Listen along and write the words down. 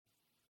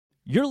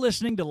You're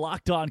listening to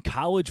Locked On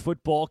College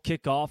Football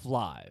Kickoff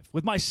Live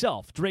with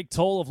myself, Drake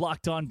Toll of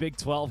Locked On Big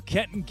 12,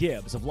 Kenton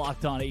Gibbs of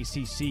Locked On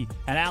ACC,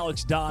 and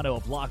Alex Dono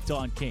of Locked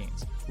On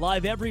Canes.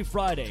 Live every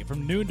Friday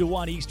from noon to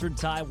 1 Eastern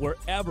Time,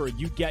 wherever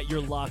you get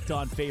your Locked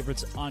On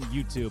favorites on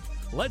YouTube.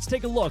 Let's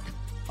take a look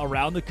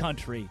around the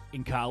country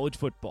in college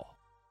football.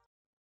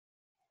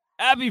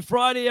 Happy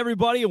Friday,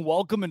 everybody, and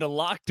welcome into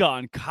Locked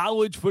On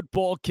College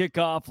Football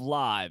Kickoff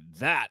Live.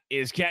 That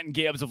is Kenton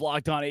Gibbs of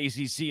Locked On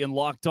ACC and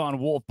Locked On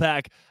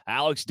Wolfpack,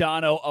 Alex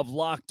Dono of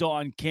Locked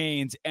On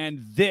Canes,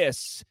 and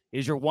this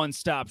is your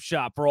one-stop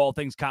shop for all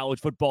things college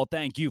football.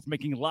 Thank you for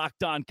making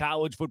Locked On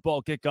College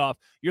Football Kickoff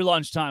your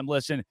lunchtime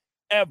listen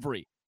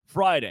every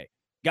Friday.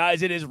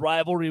 Guys, it is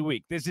rivalry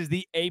week. This is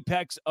the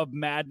apex of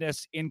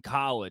madness in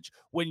college.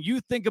 When you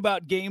think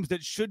about games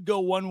that should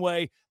go one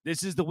way,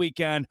 this is the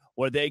weekend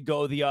where they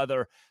go the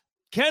other.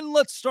 Ken,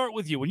 let's start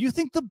with you. When you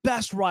think the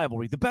best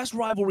rivalry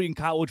in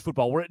college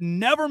football, where it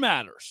never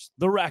matters,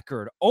 the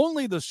record,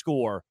 only the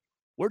score,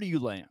 where do you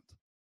land?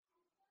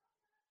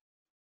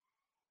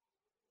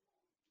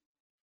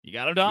 You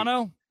got it,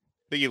 Dono?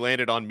 I think he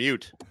landed on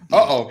mute.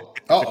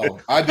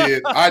 I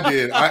did.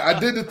 I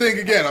did the thing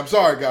again. I'm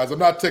sorry, guys. I'm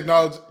not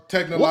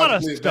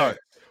technologically advanced.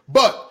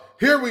 But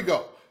here we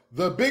go.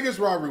 The biggest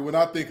rivalry, when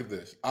I think of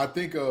this, I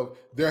think of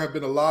there have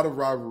been a lot of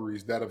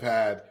rivalries that have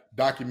had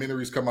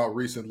documentaries come out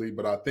recently,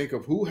 but I think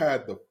of who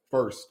had the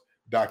first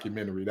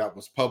documentary that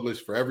was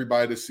published for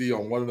everybody to see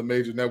on one of the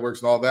major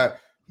networks and all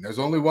that. And there's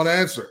only one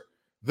answer.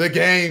 The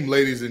Game,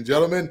 ladies and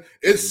gentlemen.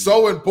 It's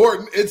so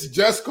important. It's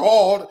just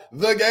called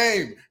The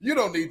Game. You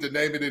don't need to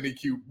name it any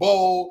cute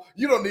bowl.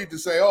 You don't need to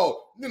say,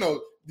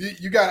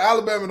 you got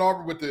Alabama and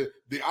Auburn with the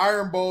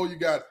Iron Bowl. You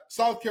got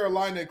South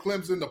Carolina and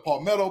Clemson, the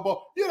Palmetto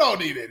Bowl. You don't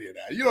need any of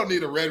that. You don't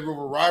need a Red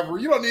River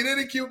rivalry. You don't need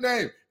any cute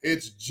name.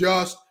 It's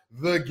just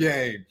The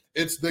Game.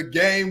 It's the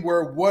game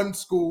where one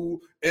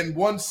school in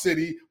one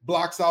city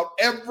blocks out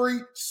every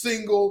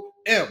single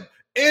M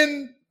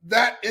in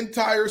that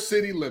entire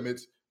city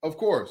limits. Of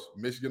course,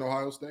 Michigan,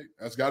 Ohio State.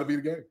 That's got to be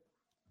the game.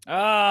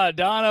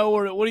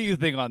 Dono, what do you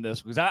think on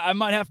this? Because I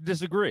might have to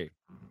disagree.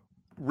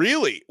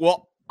 Really?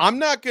 Well, I'm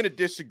not going to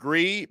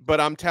disagree, but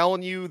I'm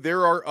telling you,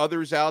 there are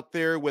others out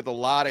there with a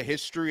lot of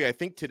history. I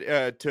think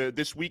to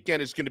this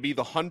weekend is going to be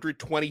the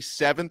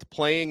 127th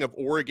playing of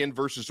Oregon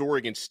versus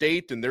Oregon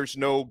State, and there's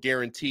no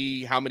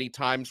guarantee how many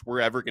times we're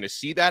ever going to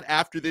see that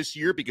after this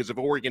year because of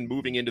Oregon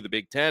moving into the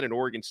Big Ten and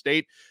Oregon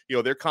State,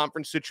 their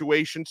conference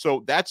situation.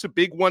 So that's a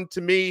big one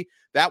to me.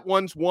 That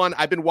one's one.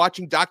 I've been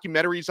watching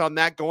documentaries on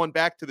that going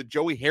back to the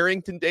Joey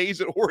Harrington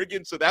days at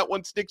Oregon, so that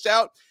one sticks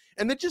out.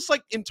 And then just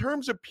like in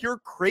terms of pure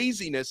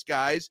craziness,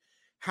 guys,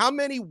 how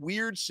many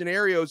weird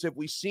scenarios have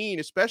we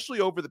seen, especially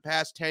over the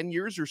past 10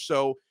 years or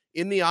so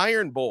in the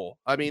Iron Bowl?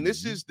 I mean,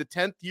 this is the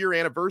 10th year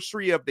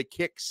anniversary of the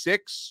Kick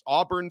Six.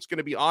 Auburn's going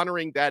to be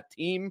honoring that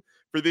team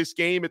for this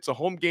game. It's a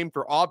home game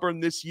for Auburn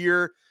this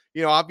year.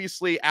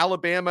 Obviously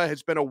Alabama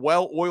has been a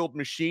well-oiled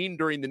machine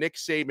during the Nick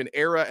Saban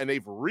era, and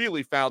they've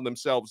really found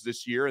themselves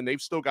this year, and they've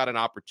still got an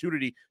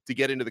opportunity to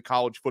get into the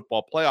college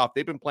football playoff.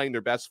 They've been playing their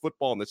best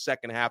football in the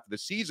second half of the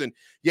season,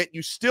 yet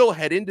you still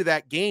head into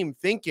that game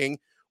thinking,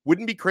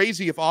 wouldn't be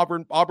crazy if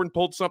Auburn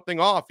pulled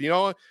something off.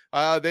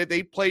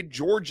 They played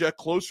Georgia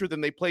closer than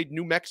they played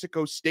New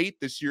Mexico State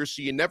this year,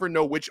 so you never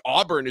know which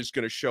Auburn is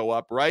going to show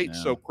up, right?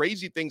 Yeah. So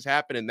crazy things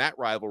happen in that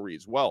rivalry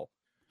as well.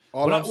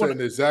 All I'm saying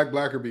is Zach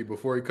Blackerby,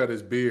 before he cut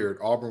his beard,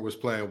 Auburn was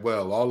playing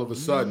well. All of a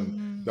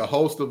sudden, the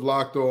host of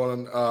Locked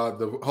On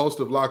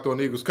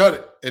Eagles cut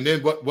it. And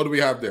then what do we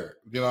have there?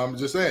 I'm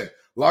just saying,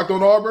 Locked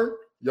On Auburn,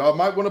 y'all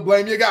might want to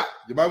blame your guy.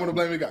 Go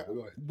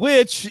ahead.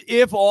 Which,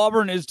 if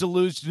Auburn is to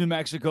lose to New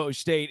Mexico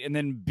State and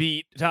then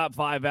beat top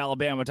 5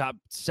 Alabama, top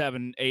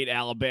 7, 8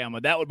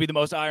 Alabama, that would be the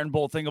most Iron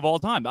Bowl thing of all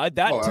time.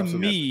 To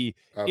me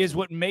is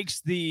what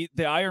makes the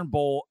Iron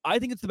Bowl. I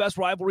think it's the best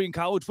rivalry in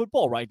college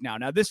football right now.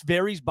 Now, this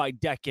varies by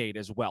decade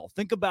as well.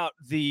 Think about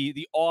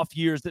the off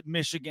years that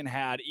Michigan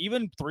had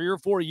even 3 or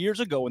 4 years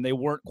ago when they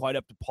weren't quite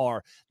up to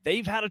par.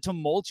 They've had a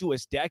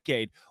tumultuous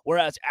decade,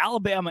 whereas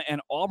Alabama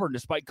and Auburn,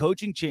 despite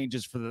coaching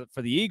changes for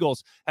the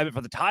Eagles,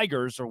 for the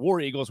Tigers or War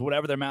Eagles,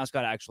 whatever their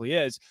mascot actually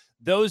is,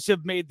 those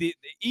have made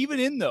even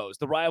in those,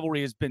 the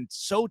rivalry has been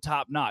so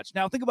top notch.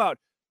 Now think about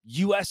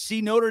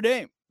USC Notre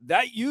Dame.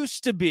 That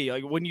used to be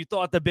like when you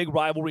thought the big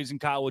rivalries in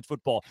college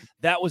football,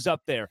 that was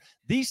up there.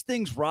 These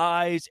things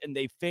rise and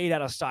they fade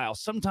out of style.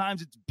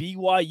 Sometimes it's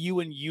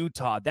BYU and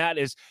Utah.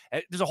 There's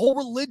a whole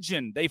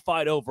religion they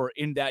fight over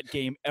in that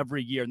game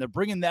every year, and they're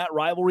bringing that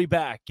rivalry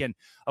back. And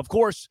of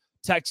course,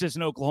 Texas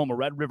and Oklahoma,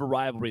 Red River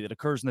rivalry that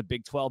occurs in the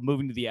Big 12,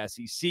 moving to the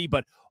SEC.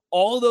 But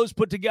all of those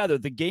put together,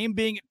 the game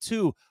being at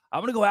 2,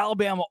 I'm going to go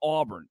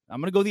Alabama-Auburn. I'm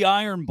going to go the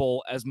Iron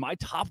Bowl as my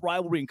top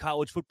rivalry in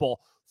college football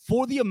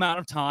for the amount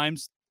of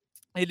times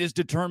it has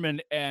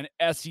determined an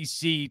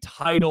SEC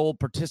title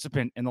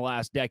participant in the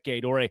last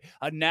decade or a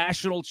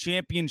national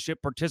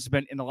championship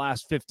participant in the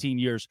last 15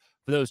 years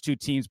for those two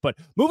teams. But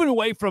moving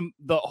away from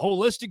the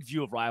holistic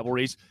view of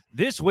rivalries,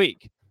 this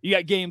week, you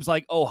got games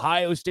like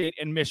Ohio State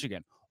and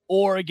Michigan,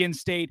 Oregon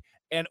State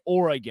and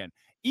Oregon.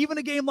 Even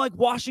a game like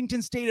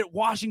Washington State at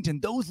Washington,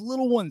 those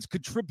little ones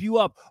could trip you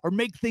up or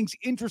make things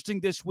interesting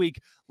this week.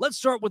 Let's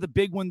start with a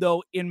big one,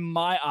 though, in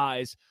my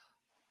eyes.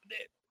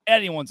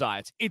 Anyone's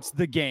eyes. It's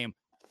the game.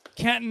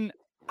 Kenton,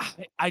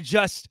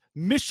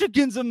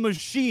 Michigan's a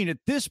machine at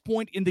this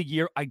point in the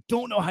year. I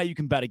don't know how you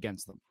can bet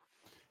against them.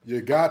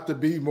 You got to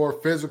be more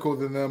physical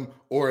than them,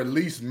 or at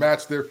least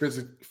match their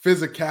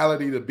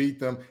physicality to beat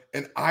them.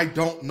 And I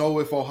don't know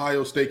if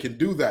Ohio State can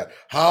do that.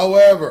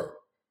 However,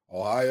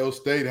 Ohio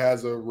State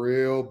has a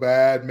real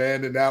bad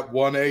man in that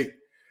 1-8.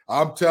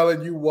 I'm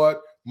telling you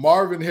what,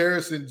 Marvin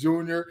Harrison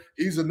Jr.,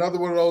 he's another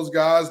one of those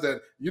guys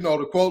that,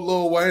 to quote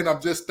Lil Wayne,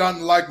 I'm just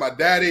stunting like my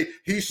daddy.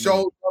 He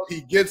shows up,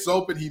 he gets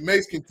open, he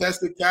makes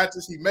contested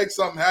catches, he makes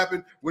something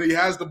happen when he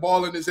has the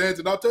ball in his hands.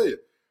 And I'll tell you,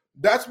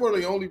 that's one of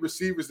the only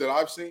receivers that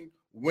I've seen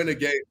win a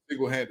game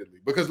single-handedly.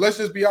 Because let's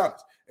just be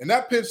honest, in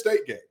that Penn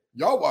State game,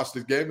 y'all watched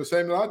this game the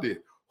same that I did.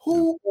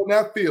 Who on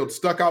that field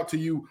stuck out to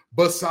you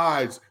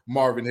besides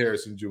Marvin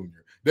Harrison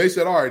Jr.? They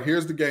said, all right,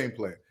 here's the game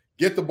plan.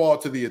 Get the ball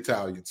to the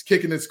Italians,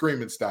 kicking and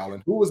screaming style.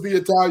 And who was the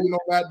Italian on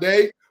that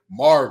day?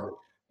 Marvin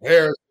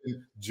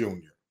Harrison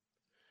Jr.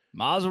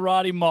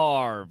 Maserati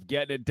Marv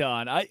getting it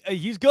done.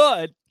 He's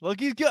good. Look,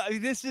 he's good.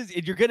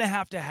 You're going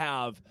to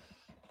have,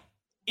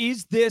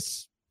 is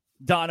this,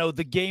 Dono,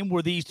 the game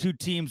where these two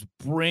teams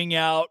bring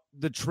out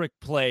the trick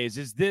plays?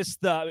 Is this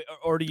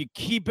or do you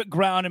keep it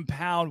ground and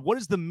pound? What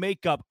is the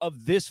makeup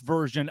of this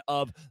version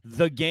of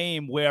the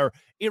game where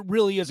it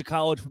really is a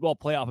college football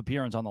playoff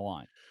appearance on the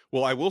line?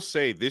 Well, I will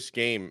say this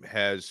game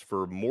has,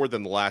 for more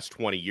than the last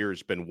 20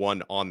 years, been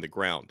won on the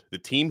ground. The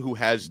team who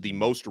has the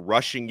most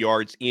rushing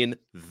yards in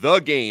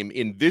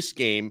this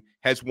game,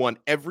 has won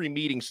every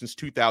meeting since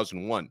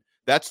 2001.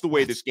 That's the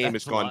way this game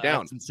has gone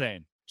down. That's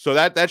insane. So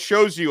that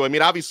shows you, I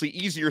mean, obviously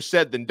easier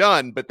said than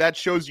done, but that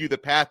shows you the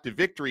path to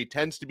victory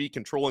tends to be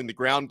controlling the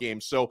ground game.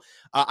 So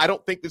I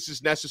don't think this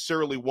is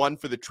necessarily one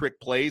for the trick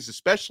plays,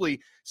 especially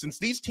since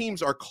these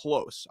teams are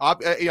close.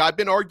 I've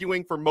been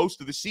arguing for most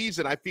of the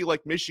season. I feel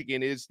like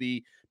Michigan is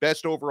the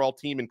best overall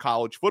team in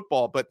college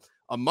football. But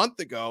a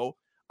month ago,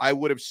 I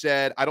would have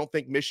said, I don't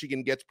think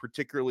Michigan gets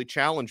particularly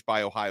challenged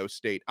by Ohio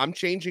State. I'm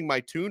changing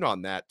my tune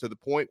on that to the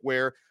point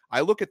where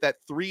I look at that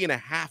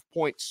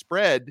 3.5-point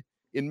spread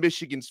in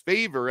Michigan's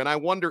favor, and I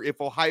wonder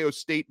if Ohio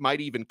State might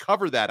even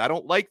cover that. I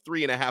don't like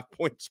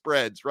 3.5-point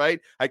spreads,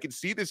 right? I can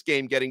see this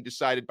game getting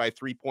decided by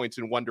 3 points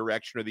in one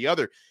direction or the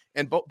other.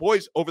 And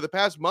boys, over the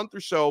past month or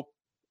so,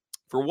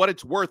 for what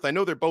it's worth, I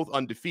know they're both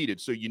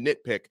undefeated, so you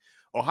nitpick.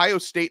 Ohio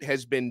State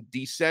has been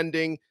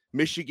descending.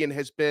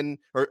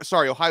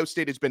 Ohio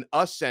State has been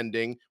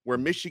ascending, where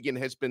Michigan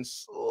has been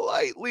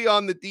slightly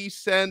on the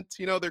descent.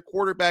 Their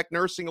quarterback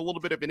nursing a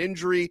little bit of an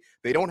injury.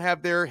 They don't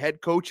have their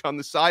head coach on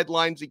the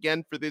sidelines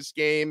again for this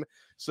game.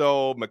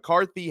 So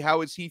McCarthy,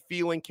 how is he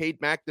feeling? Cade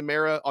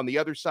McNamara on the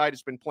other side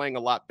has been playing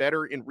a lot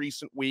better in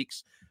recent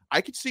weeks.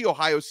 I could see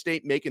Ohio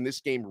State making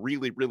this game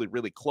really, really,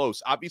 really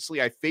close.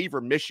 Obviously, I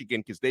favor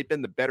Michigan because they've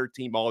been the better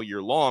team all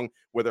year long,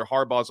 whether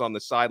Harbaugh's on the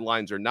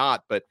sidelines or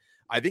not. But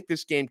I think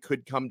this game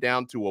could come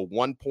down to a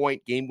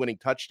 1-point game-winning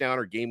touchdown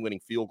or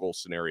game-winning field goal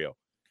scenario.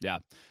 Yeah.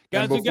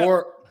 Guys,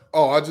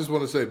 I just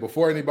want to say,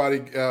 before anybody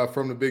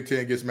from the Big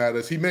Ten gets mad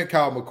at us, he meant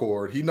Kyle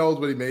McCord. He knows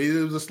what he meant.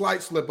 It was a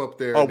slight slip up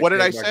there. Oh, what did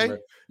I say?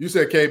 You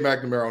said Cade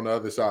McNamara on the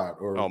other side.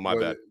 Or my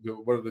bad.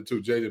 What are the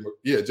two?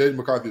 Jaden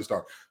McCarthy to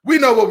start. We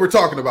know what we're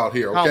talking about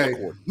here, okay?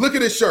 Look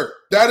at his shirt.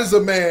 That is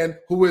a man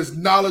who is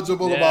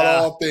knowledgeable about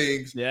all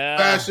things,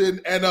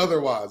 fashion and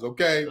otherwise,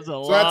 okay? There's a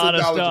lot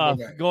of stuff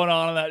going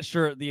on that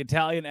shirt. The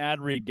Italian ad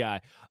read guy.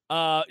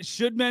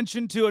 Should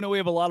mention, too, I know we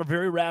have a lot of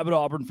very rabid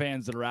Auburn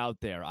fans that are out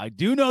there. I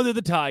do know they're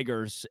the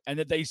Tigers and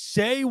that they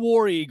say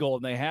War Eagle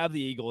and they have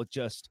the Eagle. It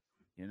just,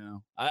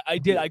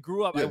 I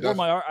grew up. I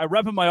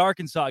repping my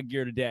Arkansas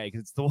gear today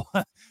because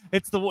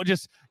it's the one.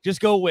 Just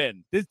go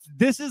win.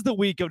 This is the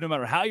week of no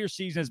matter how your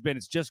season has been.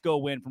 It's just go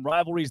win. From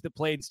rivalries that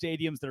play in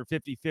stadiums that are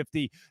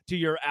 50-50 to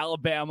your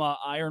Alabama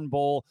Iron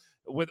Bowl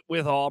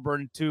with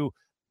Auburn to.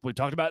 We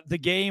talked about the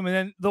game and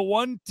then the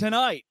one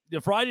tonight,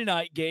 the Friday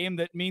night game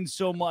that means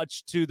so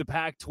much to the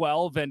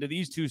Pac-12 and to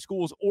these two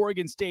schools,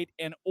 Oregon State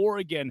and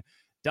Oregon.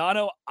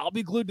 Dono, I'll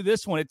be glued to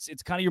this one.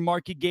 It's kind of your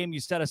marquee game you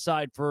set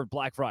aside for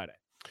Black Friday.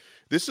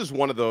 This is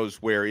one of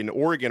those where in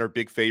Oregon are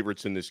big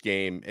favorites in this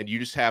game, and you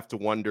just have to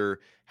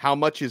wonder how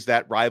much is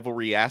that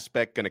rivalry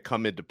aspect going to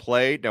come into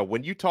play. Now,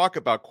 when you talk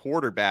about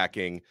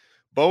quarterbacking,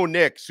 Bo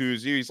Nix,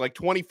 he's like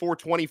 24,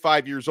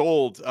 25 years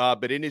old,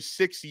 but in his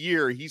 6th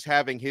year, he's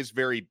having his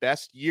very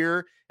best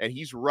year, and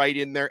he's right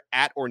in there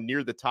at or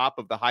near the top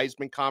of the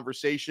Heisman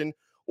conversation.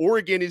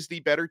 Oregon is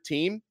the better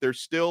team. There's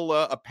still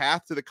a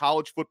path to the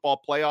college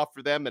football playoff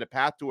for them and a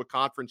path to a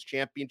conference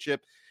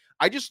championship.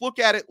 I just look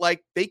at it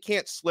like they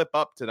can't slip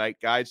up tonight,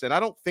 guys, and I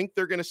don't think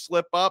they're going to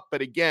slip up.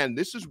 But again,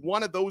 this is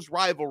one of those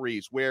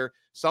rivalries where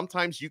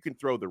sometimes you can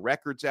throw the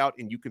records out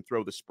and you can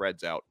throw the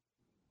spreads out.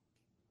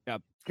 Yeah.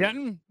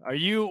 Kenton,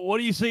 what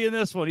do you see in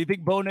this one? Do you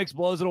think Bo Nix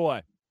blows it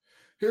away?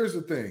 Here's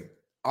the thing.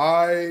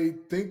 I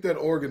think that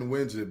Oregon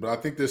wins it, but I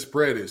think this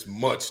spread is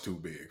much too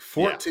big.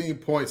 14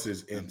 points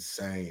is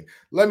insane.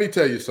 Let me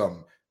tell you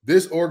something.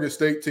 This Oregon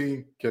State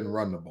team can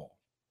run the ball.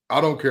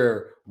 I don't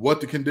care what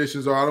the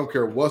conditions are. I don't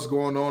care what's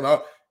going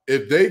on.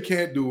 If they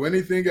can't do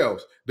anything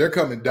else, they're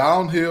coming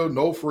downhill,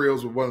 no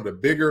frills, with one of the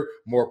bigger,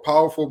 more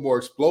powerful, more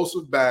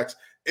explosive backs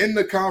in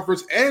the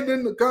conference and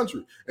in the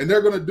country. And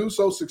they're going to do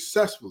so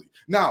successfully.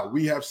 Now,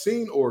 we have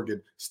seen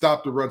Oregon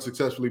stop the run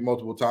successfully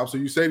multiple times. So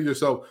you say to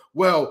yourself,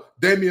 well,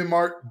 Damian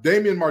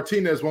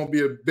Martinez won't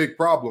be a big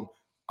problem.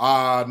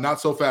 Not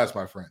so fast,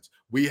 my friends.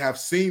 We have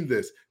seen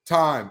this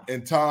time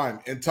and time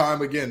and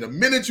time again. The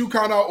minute you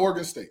count out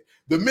Oregon State,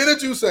 the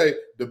minute you say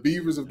the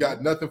Beavers have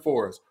got nothing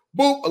for us,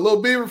 boop, a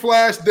little Beaver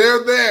flash,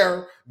 they're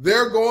there.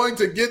 They're going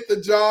to get the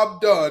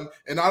job done.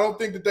 And I don't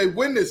think that they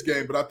win this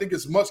game, but I think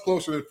it's much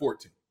closer than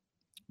 14.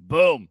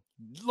 Boom.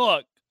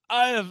 Look,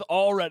 I have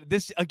already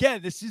this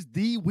is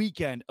the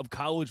weekend of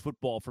college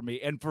football for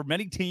me. And for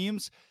many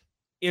teams,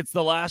 it's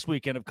the last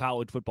weekend of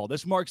college football.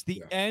 This marks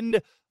the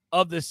end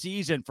of the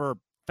season for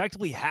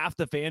effectively half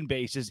the fan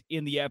bases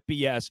in the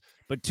FBS.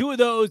 But two of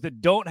those that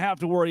don't have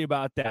to worry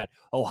about that,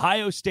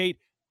 Ohio State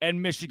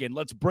and Michigan.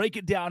 Let's break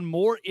it down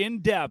more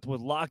in depth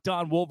with Locked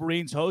On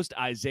Wolverines host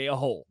Isaiah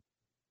Hole.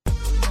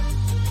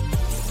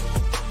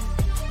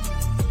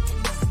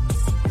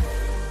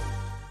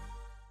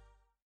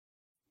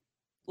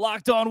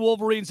 Locked On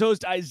Wolverines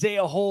host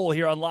Isaiah Hole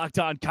here on Locked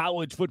On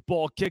College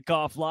Football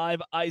Kickoff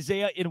Live.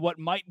 Isaiah, in what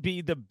might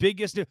be the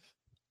biggest...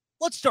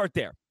 Let's start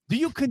there. Do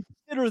you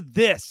consider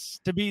this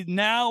to be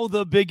now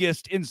the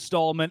biggest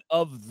installment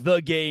of the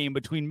game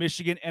between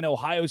Michigan and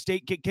Ohio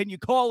State? Can you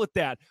call it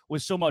that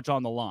with so much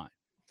on the line?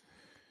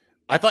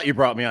 I thought you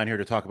brought me on here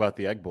to talk about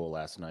the Egg Bowl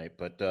last night,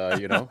 but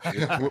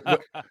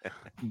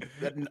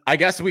I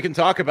guess we can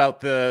talk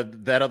about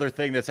that other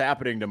thing that's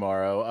happening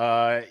tomorrow.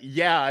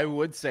 I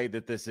would say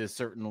that this is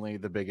certainly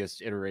the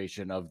biggest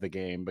iteration of the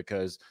game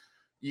because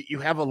you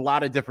have a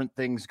lot of different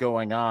things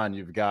going on.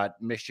 You've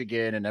got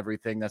Michigan and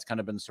everything that's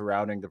kind of been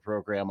surrounding the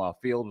program off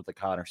field with the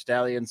Connor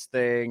Stallions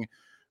thing.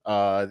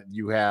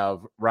 You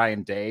have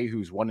Ryan Day,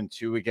 who's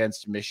 1-2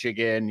 against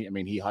Michigan. I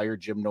mean, he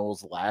hired Jim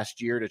Knowles last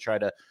year to try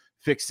to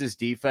fix his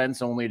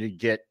defense, only to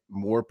get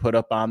more put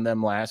up on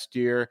them last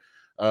year.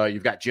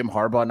 You've got Jim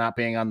Harbaugh not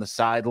being on the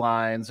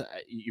sidelines.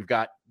 You've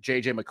got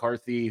JJ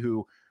McCarthy,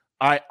 who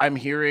I'm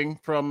hearing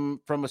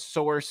from a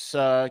source,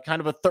 kind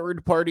of a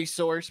third-party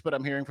source, but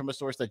I'm hearing from a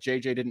source that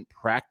JJ didn't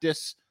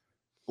practice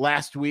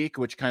last week,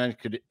 which kind of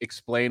could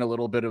explain a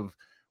little bit of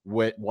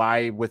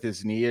why with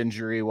his knee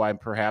injury, why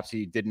perhaps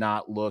he did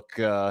not look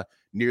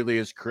nearly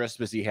as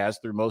crisp as he has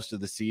through most of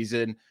the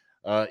season.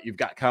 You've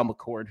got Kyle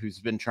McCord, who's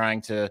been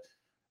trying to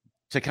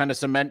kind of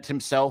cement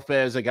himself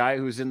as a guy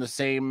who's in the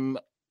same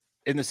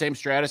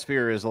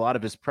stratosphere as a lot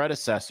of his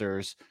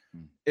predecessors.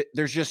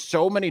 There's just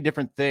so many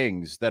different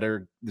things that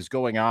is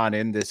going on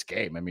in this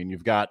game. I mean,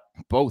 you've got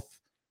both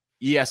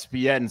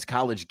ESPN's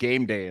College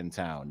Game Day in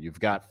town. You've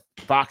got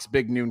Fox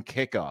Big Noon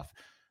Kickoff.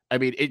 I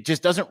mean, it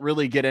just doesn't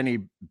really get any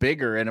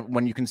bigger. And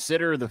when you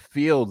consider the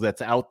field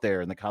that's out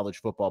there in the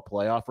college football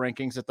playoff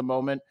rankings at the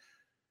moment,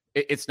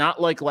 it's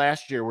not like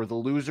last year where the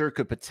loser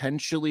could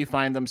potentially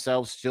find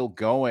themselves still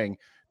going.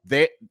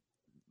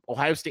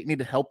 Ohio State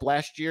needed help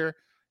last year.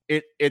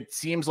 It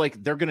seems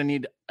like they're going to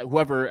need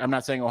whoever, I'm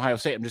not saying Ohio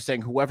State, I'm just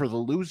saying whoever the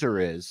loser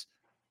is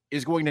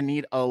going to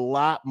need a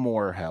lot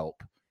more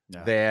help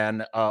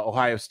than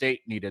Ohio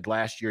State needed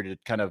last year to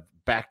kind of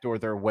backdoor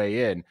their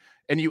way in.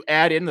 And you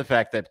add in the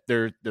fact that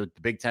the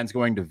Big Ten's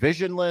going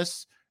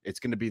divisionless. It's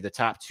going to be the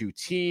top two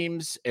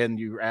teams, and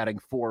you're adding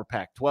 4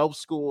 Pac-12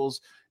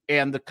 schools,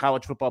 and the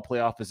college football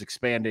playoff is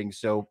expanding.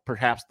 So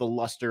perhaps the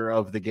luster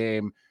of the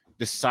game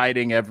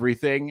deciding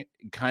everything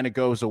kind of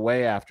goes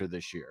away after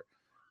this year.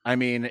 I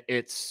mean,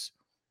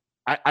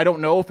 I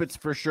don't know if it's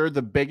for sure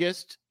the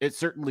biggest. It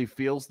certainly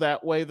feels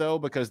that way, though,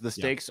 because the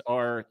stakes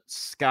are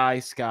sky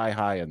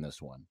high in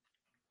this one.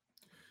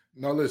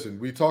 Now, listen,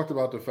 we talked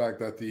about the fact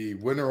that the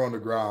winner on the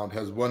ground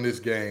has won this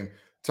game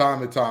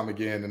time and time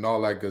again and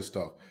all that good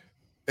stuff.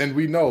 And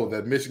we know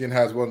that Michigan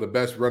has one of the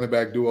best running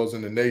back duos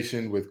in the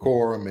nation with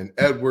Corum and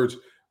Edwards.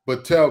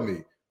 But tell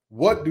me,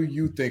 what do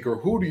you think, or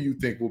who do you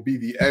think will be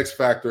the X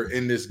factor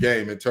in this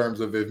game in terms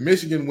of if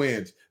Michigan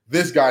wins,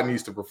 this guy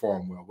needs to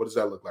perform well? What does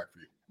that look like for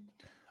you?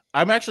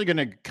 I'm actually going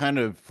to kind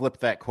of flip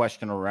that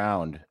question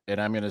around, and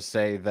I'm going to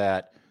say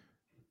that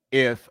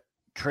if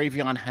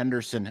Travion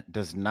Henderson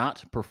does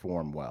not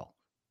perform well,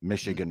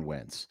 Michigan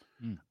wins.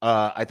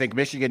 I think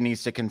Michigan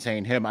needs to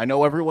contain him. I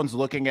know everyone's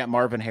looking at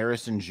Marvin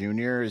Harrison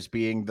Jr. as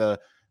being the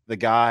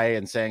guy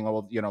and saying,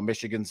 oh,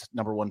 Michigan's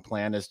number one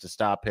plan is to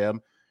stop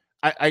him.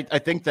 I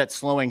think that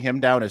slowing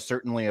him down is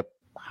certainly a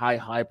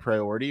high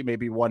priority,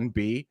 maybe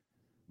 1B.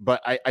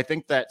 But I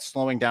think that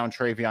slowing down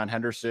Travion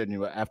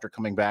Henderson, after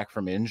coming back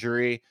from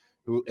injury,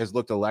 who has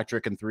looked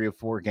electric in 3 or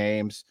 4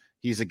 games,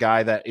 he's a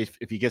guy that if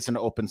he gets into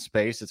open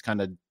space, it's kind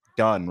of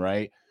done,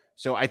 right?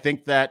 So I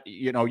think that,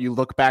 you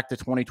look back to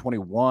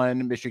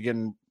 2021,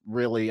 Michigan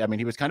really, I mean,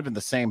 he was kind of in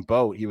the same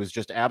boat. He was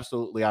just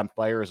absolutely on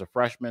fire as a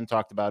freshman,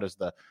 talked about as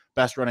the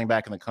best running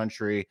back in the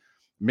country.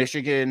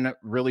 Michigan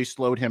really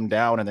slowed him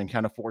down and then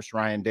kind of forced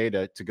Ryan Day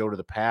to go to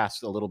the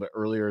pass a little bit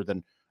earlier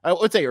than I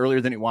would say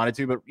earlier than he wanted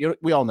to, but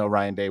we all know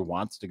Ryan Day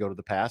wants to go to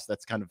the pass.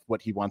 That's kind of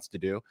what he wants to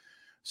do.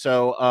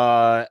 So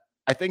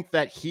I think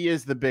that he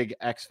is the big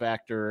X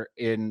factor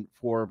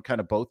for kind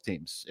of both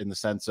teams in the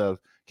sense of,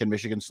 can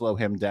Michigan slow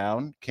him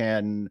down?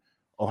 Can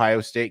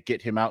Ohio State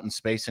get him out in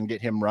space and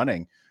get him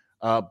running?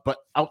 But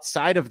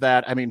outside of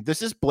that, I mean,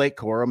 this is Blake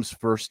Corum's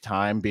first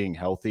time being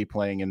healthy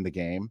playing in the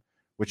game,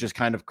 which is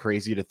kind of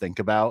crazy to think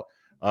about.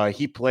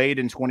 He played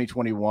in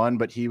 2021,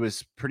 but he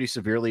was pretty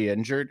severely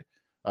injured.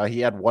 He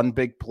had one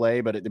big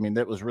play, but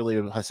that was really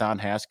a Hassan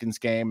Haskins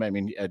game. I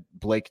mean,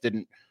 Blake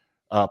didn't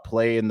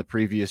play in the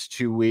previous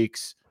 2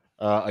 weeks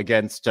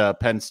against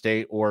Penn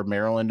State or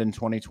Maryland in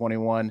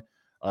 2021.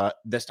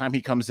 This time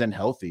he comes in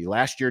healthy.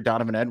 Last year,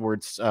 Donovan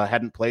Edwards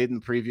hadn't played in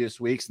the previous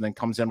weeks and then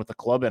comes in with a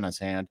club in his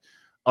hand,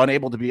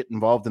 unable to be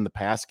involved in the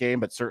pass game,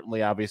 but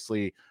certainly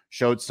obviously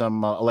showed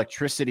some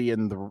electricity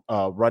in the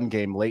run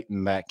game late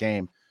in that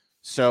game.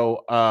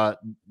 So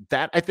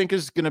that I think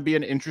is going to be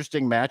an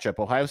interesting matchup.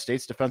 Ohio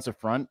State's defensive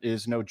front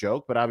is no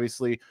joke, but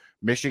obviously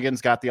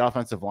Michigan's got the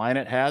offensive line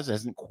it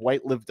hasn't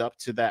quite lived up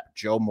to that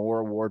Joe Moore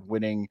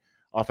award-winning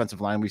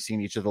offensive line we've seen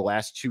each of the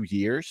last 2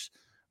 years.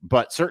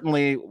 But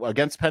certainly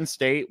against Penn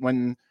State,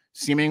 when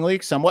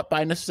seemingly somewhat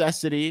by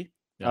necessity,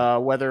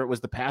 whether it was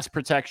the pass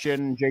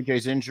protection,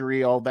 JJ's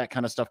injury, all that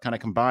kind of stuff kind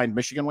of combined,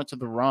 Michigan went to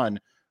the run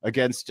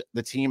against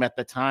the team at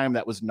the time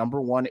that was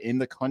number one in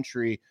the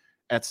country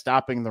at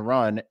stopping the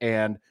run.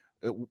 And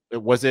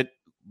was it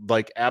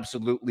like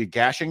absolutely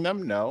gashing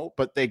them? No,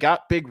 but they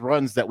got big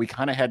runs that we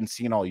kind of hadn't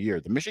seen all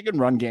year. The Michigan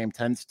run game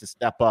tends to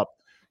step up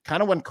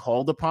kind of when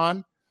called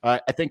upon. I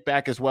think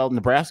back as well,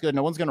 Nebraska,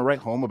 no one's going to write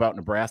home about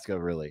Nebraska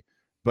really.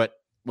 But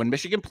when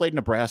Michigan played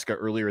Nebraska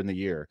earlier in the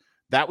year,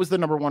 that was the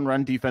number one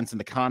run defense in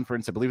the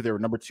conference. I believe they were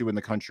number 2 in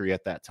the country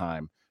at that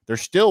time. They're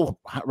still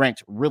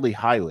ranked really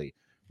highly.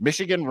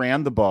 Michigan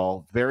ran the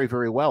ball very,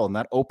 very well, and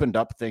that opened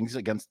up things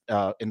against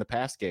in the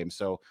pass game.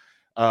 So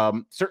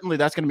certainly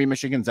that's going to be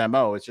Michigan's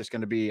MO. It's just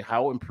going to be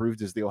how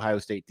improved is the Ohio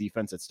State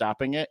defense at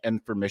stopping it.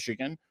 And for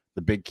Michigan,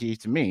 the big key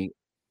to me,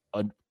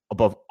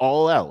 above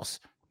all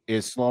else,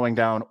 is slowing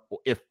down,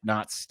 if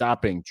not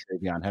stopping,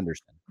 Travion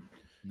Henderson.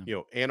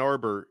 Ann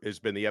Arbor has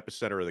been the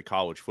epicenter of the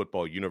college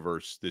football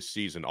universe this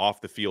season,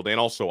 off the field and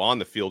also on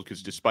the field,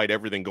 because despite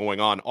everything going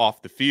on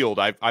off the field,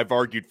 I've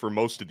argued for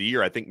most of the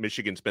year, I think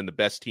Michigan's been the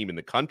best team in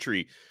the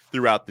country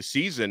throughout the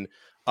season.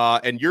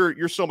 And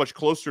you're so much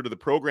closer to the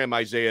program,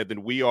 Isaiah,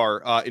 than we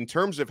are in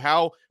terms of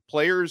how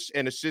players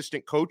and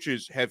assistant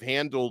coaches have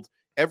handled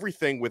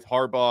everything with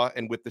Harbaugh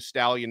and with the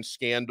Stallion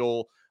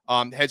scandal.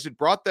 Has it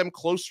brought them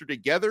closer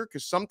together?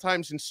 Because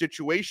sometimes in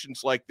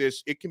situations like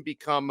this, it can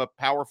become a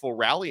powerful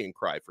rallying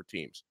cry for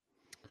teams.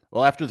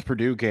 Well, after the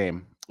Purdue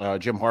game,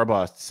 Jim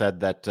Harbaugh said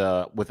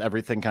that with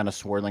everything kind of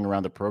swirling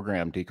around the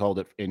program, he called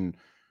it in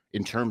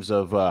terms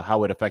of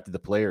how it affected the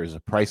players, a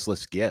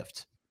priceless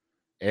gift.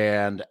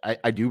 And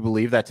I do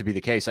believe that to be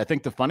the case. I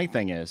think the funny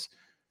thing is,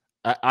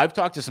 I've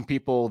talked to some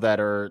people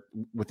that are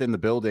within the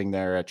building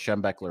there at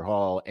Schembechler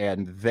Hall,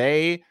 and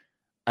they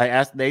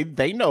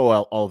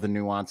know all the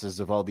nuances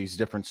of all these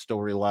different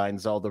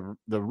storylines, all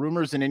the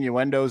rumors and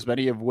innuendos,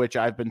 many of which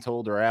I've been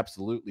told are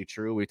absolutely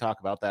true. We talk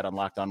about that on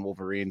Locked On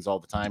Wolverines all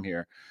the time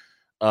here.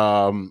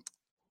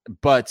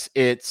 But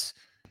it's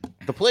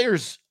the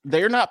players,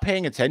 they're not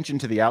paying attention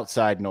to the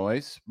outside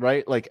noise,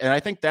 right? Like, and I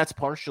think that's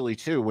partially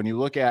too, when you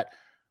look at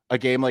a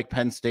game like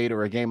Penn State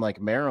or a game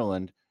like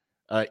Maryland,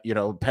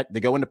 they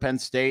go into Penn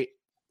State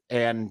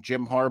and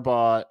Jim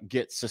Harbaugh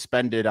gets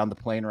suspended on the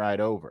plane ride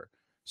over.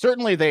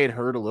 Certainly they had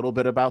heard a little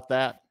bit about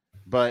that,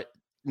 but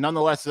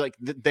nonetheless, like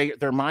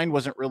their mind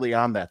wasn't really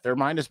on that. Their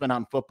mind has been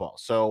on football.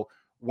 So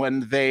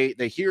when they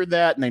hear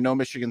that and they know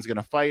Michigan's going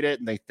to fight it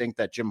and they think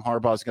that Jim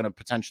Harbaugh is going to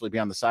potentially be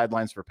on the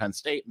sidelines for Penn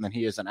State and then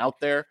he isn't out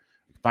there,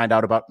 find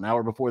out about an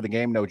hour before the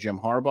game, no Jim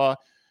Harbaugh.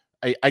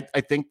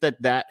 I think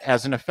that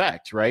has an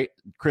effect, right?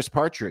 Chris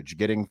Partridge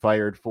getting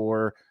fired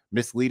for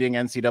misleading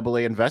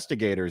NCAA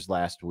investigators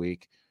last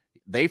week.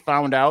 They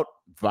found out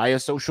via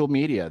social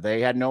media. They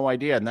had no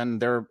idea. And then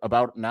they're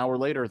about an hour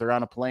later, they're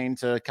on a plane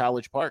to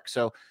College Park.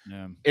 So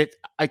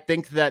I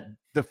think that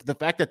the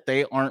fact that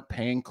they aren't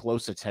paying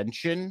close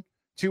attention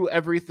to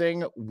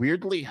everything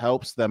weirdly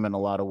helps them in a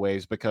lot of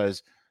ways,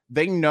 because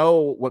they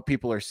know what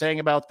people are saying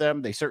about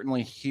them. They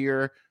certainly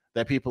hear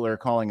that people are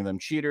calling them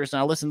cheaters.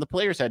 Now, listen, the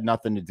players had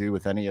nothing to do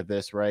with any of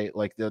this, right?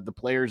 Like the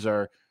players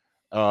are,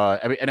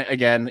 and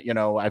again,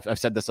 I've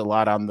said this a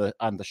lot on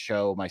the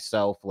show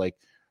myself, like,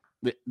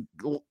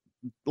 a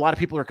lot of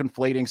people are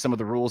conflating some of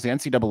the rules. The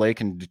NCAA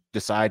can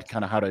decide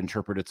kind of how to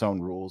interpret its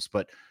own rules,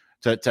 but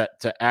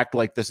to act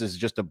like this is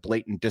just a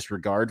blatant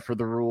disregard for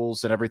the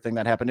rules and everything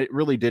that happened, it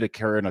really did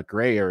occur in a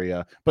gray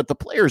area. But the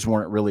players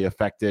weren't really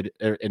affected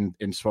in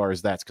as far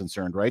as that's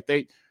concerned, right?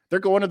 They're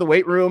going to the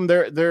weight room,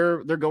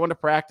 they're going to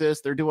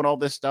practice, they're doing all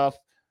this stuff.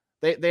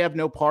 They have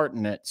no part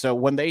in it. So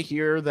when they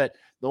hear that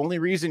the only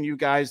reason you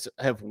guys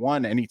have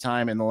won any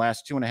time in the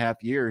last 2.5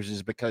 years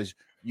is because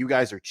you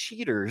guys are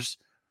cheaters,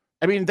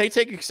 I mean, they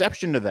take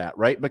exception to that,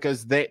 right?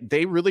 Because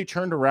they really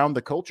turned around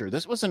the culture.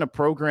 This wasn't a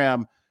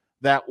program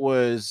that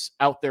was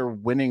out there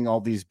winning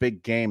all these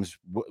big games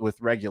with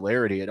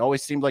regularity. It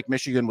always seemed like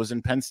Michigan was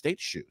in Penn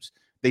State's shoes.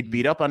 They'd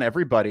beat up on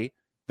everybody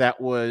that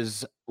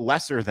was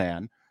lesser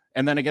than,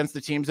 and then against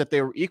the teams that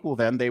they were equal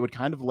than, they would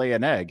kind of lay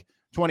an egg.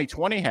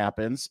 2020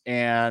 happens,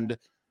 and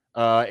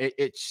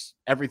it's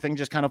everything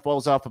just kind of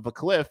falls off of a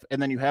cliff. And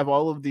then you have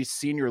all of these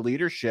senior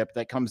leadership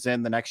that comes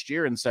in the next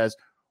year and says,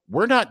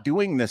 we're not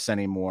doing this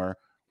anymore.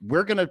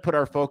 We're going to put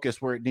our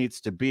focus where it needs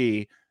to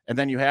be. And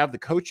then you have the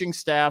coaching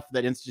staff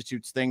that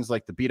institutes things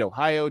like the Beat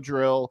Ohio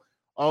drill,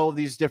 all of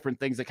these different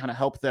things that kind of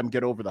help them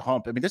get over the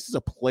hump. I mean, this is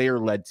a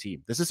player-led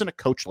team. This isn't a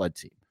coach-led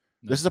team.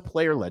 This is a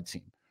player-led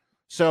tean.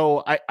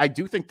 So I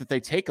do think that they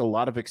take a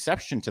lot of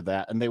exception to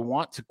that, and they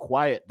want to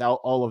quiet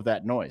all of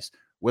that noise.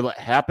 Will it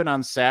happen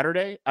on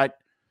Saturday? I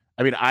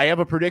mean, I have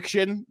a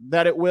prediction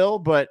that it will,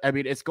 but I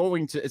mean, it's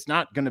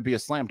not going to be a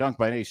slam dunk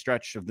by any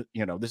stretch of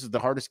this is the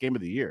hardest game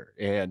of the year.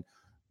 And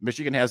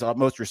Michigan has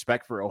utmost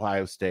respect for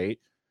Ohio State.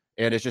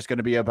 And it's just going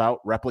to be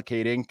about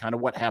replicating kind of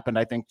what happened,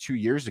 I think, 2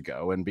 years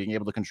ago and being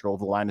able to control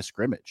the line of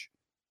scrimmage.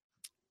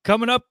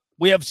 Coming up,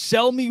 we have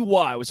Sell Me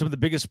Why with some of the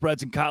biggest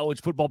spreads in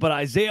college football. But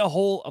Isaiah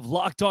Hull of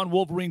Locked On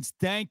Wolverines,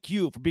 thank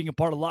you for being a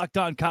part of Locked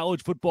On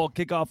College Football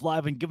Kickoff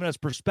Live and giving us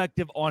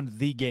perspective on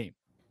the game.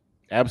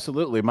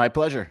 Absolutely. My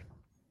pleasure.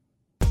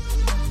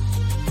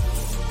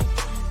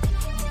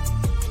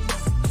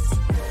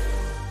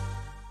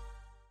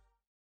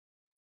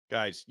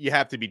 Guys, you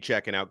have to be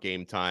checking out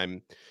Game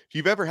Time. If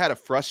you've ever had a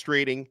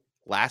frustrating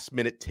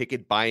last-minute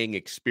ticket buying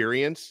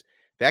experience,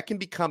 that can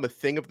become a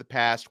thing of the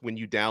past when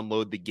you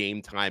download the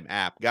Game Time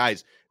app.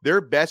 Guys,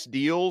 their best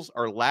deals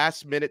are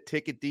last-minute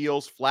ticket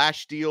deals,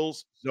 flash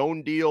deals,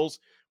 zone deals,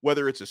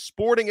 whether it's a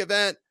sporting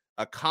event,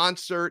 a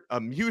concert, a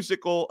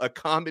musical, a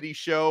comedy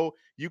show.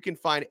 You can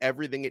find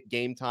everything at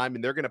Game Time,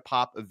 and they're going to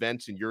pop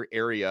events in your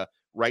area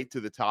right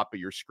to the top of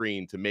your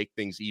screen to make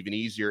things even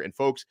easier. And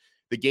folks,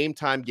 the Game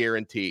Time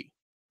guarantee.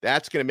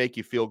 That's going to make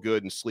you feel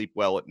good and sleep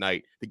well at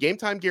night. The Game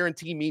Time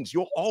guarantee means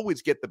you'll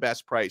always get the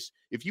best price.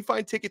 If you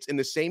find tickets in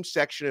the same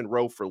section and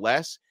row for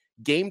less,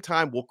 Game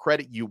Time will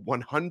credit you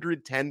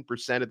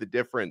 110% of the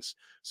difference.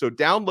 So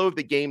download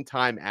the Game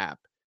Time app,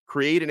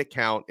 create an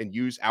account, and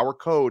use our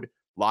code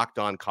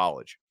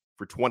LOCKEDONCollege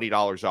for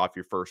 $20 off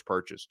your first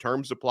purchase.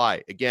 Terms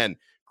apply. Again,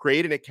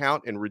 create an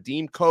account and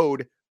redeem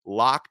code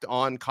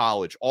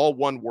LOCKEDONCollege, all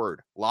one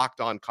word,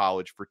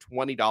 LOCKEDONCollege for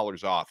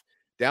 $20 off.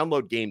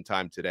 Download Game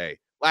Time today.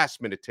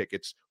 Last minute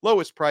tickets,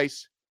 lowest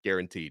price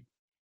guaranteed.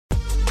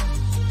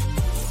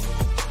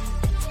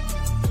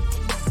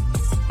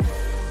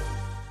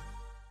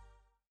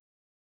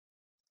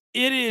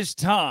 It is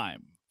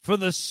time for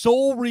the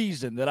sole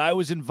reason that I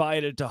was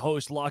invited to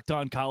host Locked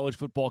On College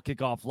Football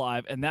Kickoff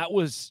Live, and that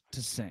was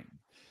to sing.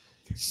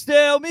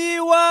 Tell me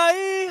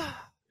why.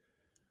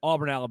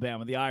 Auburn,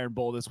 Alabama, the Iron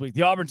Bowl this week.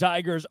 The Auburn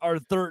Tigers are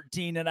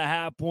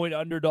 13.5-point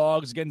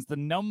underdogs against the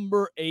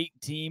number 8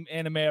 team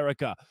in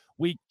America.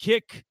 We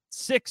kick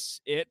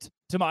it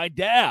to my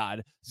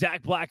dad,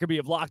 Zach Blackerby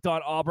of Locked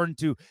On Auburn,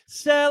 to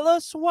sell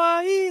us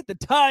why the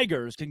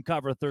Tigers can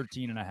cover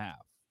 13.5.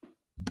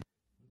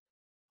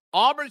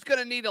 Auburn's going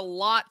to need a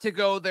lot to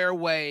go their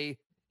way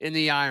in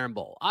the Iron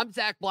Bowl. I'm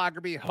Zach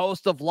Blackerby,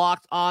 host of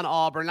Locked On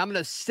Auburn. I'm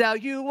going to sell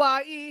you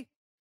why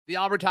the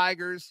Auburn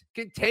Tigers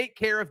can take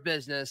care of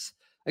business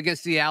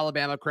against the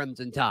Alabama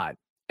Crimson Tide.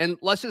 And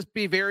let's just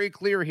be very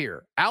clear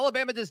here.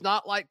 Alabama does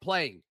not like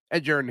playing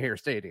at Jordan-Hare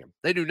Stadium.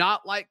 They do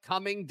not like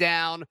coming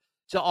down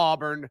to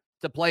Auburn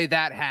to play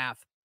that half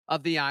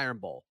of the Iron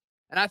Bowl.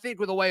 And I think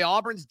with the way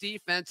Auburn's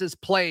defense has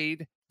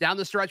played down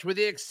the stretch, with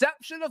the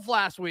exception of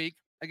last week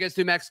against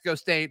New Mexico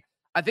State,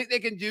 I think they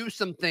can do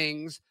some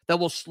things that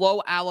will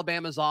slow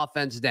Alabama's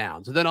offense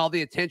down. So then all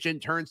the attention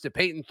turns to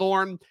Peyton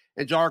Thorne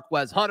and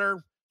Jarquez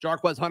Hunter.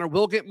 Jarquez Hunter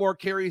will get more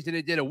carries than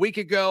he did a week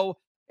ago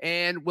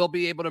and will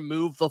be able to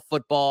move the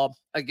football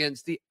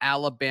against the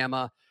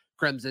Alabama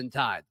Crimson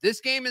Tide. This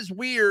game is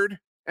weird,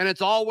 and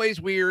it's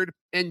always weird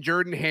in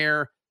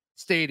Jordan-Hare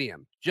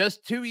Stadium.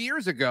 Just 2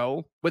 years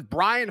ago with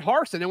Brian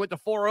Harsin, it went to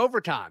 4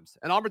 overtimes,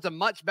 and Auburn's a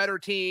much better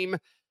team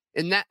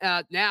in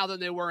that now than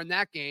they were in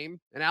that game,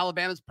 and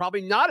Alabama's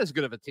probably not as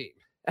good of a team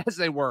as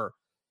they were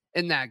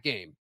in that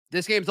game.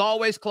 This game's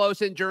always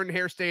close in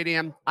Jordan-Hare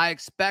Stadium. I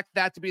expect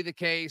that to be the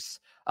case.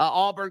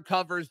 Auburn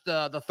covers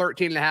the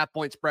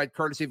 13.5-point spread,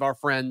 courtesy of our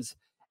friends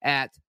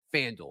at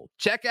FanDuel.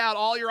 Check out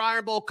all your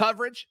Iron Bowl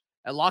coverage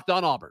at Locked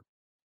On Auburn.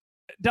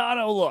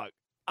 Dono, look,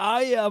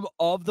 I am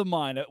of the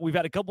mind. We've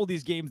had a couple of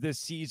these games this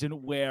season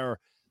where,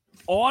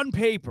 on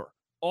paper,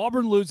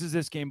 Auburn loses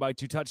this game by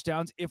 2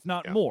 touchdowns, if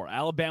not more.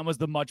 Alabama's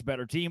the much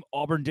better team.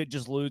 Auburn did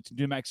just lose to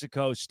New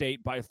Mexico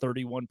State by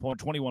 21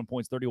 points,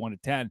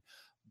 31-10.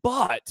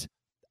 But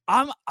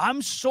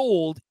I'm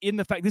sold in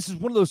the fact this is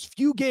one of those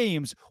few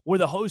games where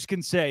the host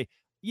can say,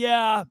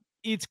 yeah,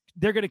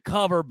 they're going to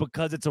cover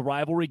because it's a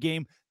rivalry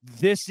game.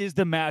 This is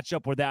the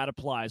matchup where that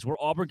applies, where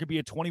Auburn could be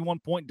a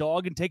 21-point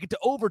dog and take it to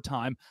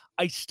overtime.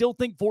 I still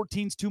think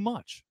 14's too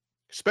much.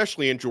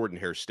 Especially in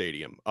Jordan-Hare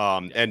Stadium.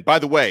 And by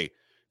the way,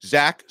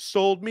 Zach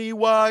sold me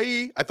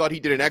why. I thought he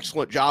did an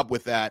excellent job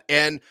with that.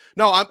 And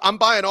no, I'm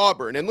buying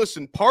Auburn. And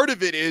listen, part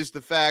of it is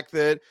the fact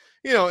that,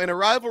 in a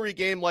rivalry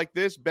game like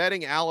this,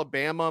 betting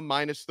Alabama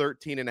minus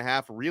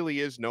 13.5 really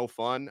is no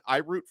fun. I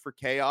root for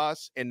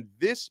chaos. And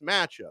this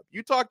matchup,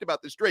 you talked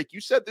about this, Drake.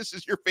 You said this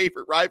is your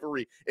favorite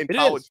rivalry in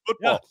college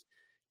football.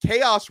 Yeah.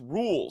 Chaos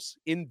rules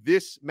in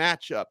this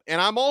matchup. And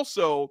I'm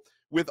also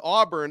with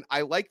Auburn.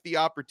 I like the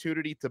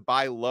opportunity to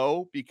buy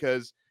low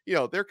because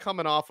they're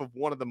coming off of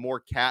one of the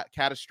more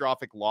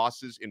catastrophic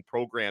losses in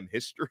program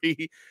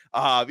history.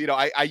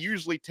 I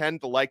usually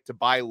tend to like to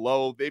buy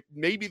low.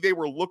 Maybe they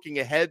were looking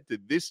ahead to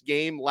this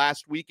game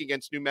last week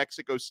against New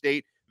Mexico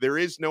State. There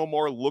is no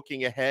more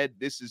looking ahead.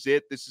 This is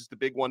it. This is the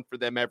big one for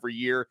them every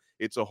year.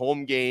 It's a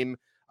home game.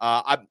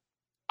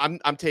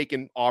 I'm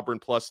taking Auburn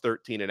plus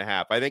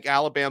 13.5. I think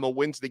Alabama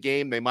wins the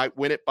game. They might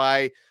win it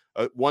by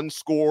one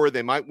score.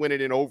 They might win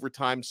it in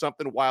overtime.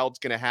 Something wild's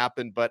going to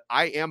happen, but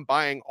I am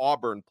buying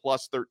Auburn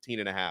plus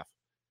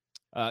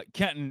 13.5.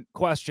 Kenton,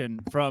 question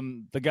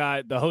from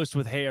the host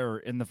with hair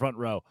in the front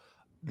row.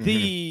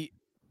 The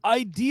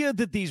idea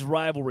that these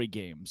rivalry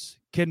games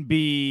can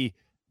be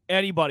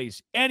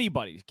anybody's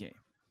game.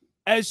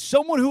 As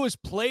someone who has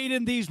played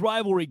in these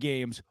rivalry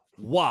games,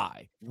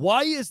 why?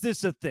 Why is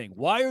this a thing?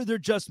 Why are there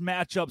just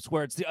matchups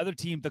where it's the other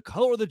team, the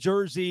color of the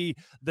jersey,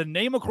 the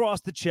name across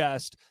the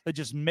chest that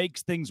just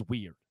makes things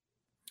weird?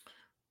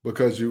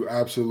 Because you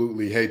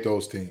absolutely hate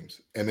those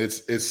teams. And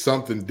it's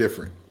something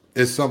different.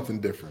 It's something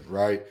different,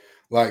 right?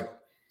 Like,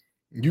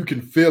 you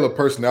can feel a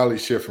personality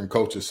shift from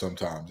coaches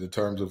sometimes in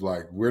terms of,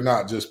 like, we're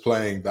not just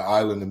playing the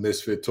Island of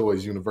Misfit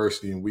Toys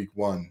University in week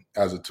 1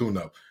 as a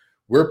tune-up.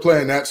 We're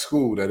playing that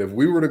school that if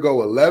we were to go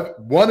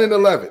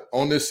 1-11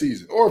 on this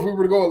season, or if we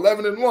were to go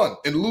 11-1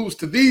 and lose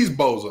to these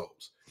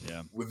bozos,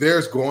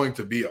 there's going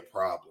to be a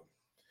problem.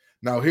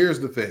 Now, here's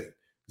the thing.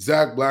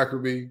 Zach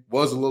Blackerby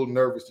was a little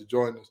nervous to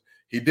join us.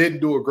 He didn't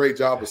do a great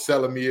job of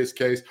selling me his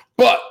case,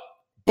 but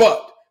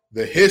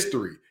the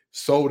history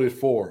sold it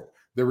for him.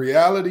 The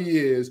reality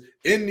is,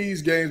 in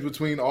these games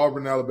between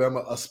Auburn and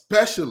Alabama,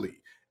 especially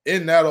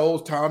in that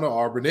old town of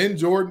Auburn, in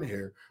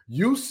Jordan-Hare,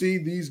 you see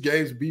these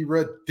games be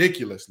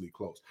ridiculously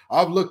close.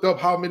 I've looked up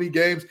how many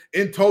games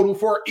in total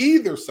for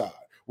either side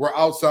were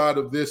outside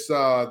of this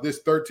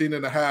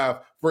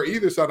 13.5 for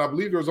either side. I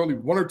believe there was only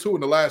 1 or 2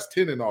 in the last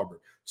 10 in Auburn.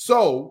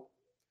 So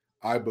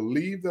I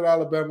believe that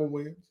Alabama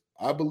wins.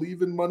 I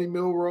believe in Money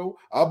Mill Row.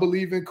 I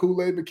believe in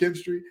Kool-Aid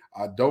McKinstry.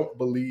 I don't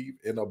believe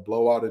in a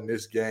blowout in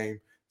this game.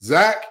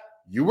 Zach,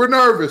 you were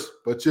nervous,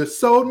 but you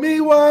sold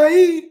me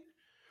why.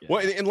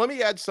 Well, and let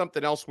me add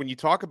something else when you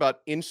talk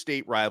about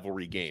in-state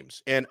rivalry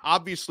games. And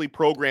obviously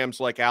programs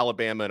like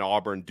Alabama and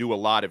Auburn do a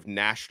lot of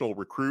national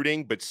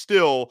recruiting, but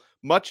still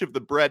much of the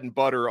bread and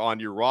butter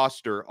on your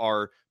roster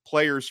are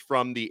players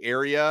from the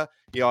area.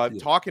 I'm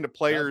talking to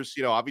players,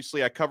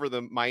 obviously I cover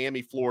the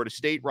Miami-Florida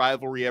State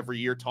rivalry every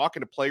year,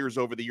 talking to players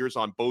over the years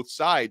on both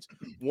sides.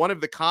 One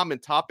of the common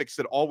topics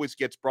that always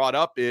gets brought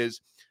up is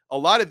a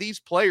lot of these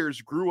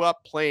players grew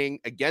up playing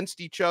against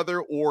each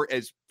other or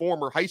as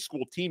former high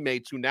school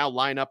teammates who now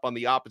line up on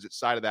the opposite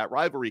side of that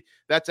rivalry.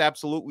 That's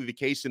absolutely the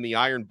case in the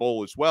Iron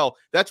Bowl as well.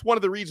 That's one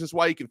of the reasons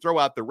why you can throw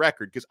out the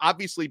record, because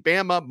obviously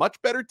Bama,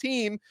 much better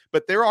team,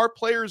 but there are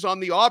players on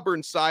the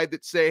Auburn side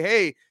that say,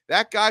 hey,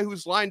 that guy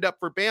who's lined up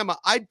for Bama,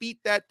 I beat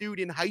that dude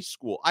in high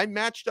school. I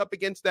matched up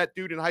against that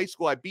dude in high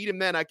school. I beat him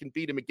then. I can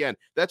beat him again.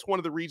 That's one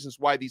of the reasons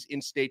why these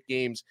in-state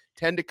games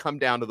tend to come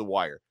down to the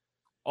wire.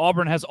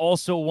 Auburn has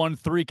also won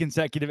 3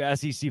 consecutive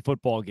SEC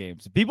football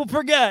games. People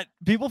forget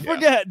due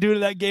to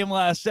that game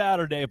last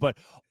Saturday, but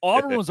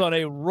Auburn was on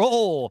a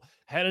roll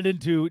headed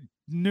into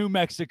New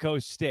Mexico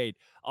State.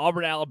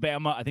 Auburn,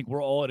 Alabama, I think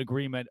we're all in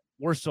agreement.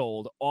 We're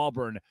sold.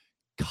 Auburn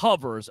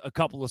covers a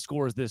couple of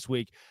scores this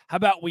week. How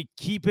about we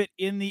keep it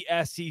in the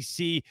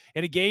SEC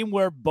in a game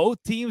where both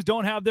teams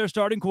don't have their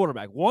starting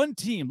quarterback? One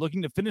team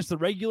looking to finish the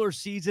regular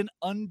season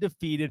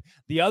undefeated.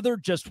 The other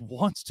just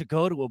wants to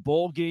go to a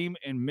bowl game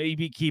and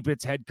maybe keep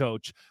its head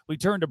coach. We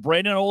turn to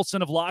Brandon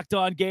Olson of Locked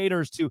On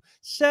Gators to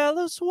sell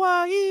us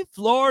why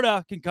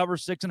Florida can cover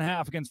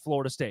 6.5 against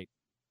Florida State.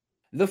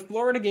 The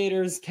Florida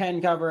Gators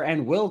can cover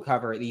and will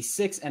cover the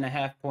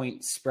 6.5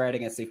 point spread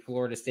against the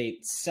Florida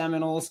State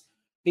Seminoles.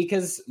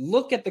 Because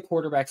look at the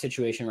quarterback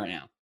situation right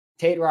now.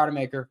 Tate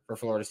Rodemaker for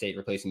Florida State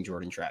replacing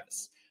Jordan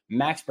Travis.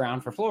 Max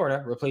Brown for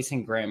Florida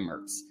replacing Graham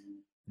Mertz.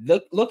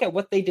 Look at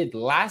what they did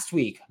last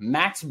week.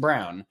 Max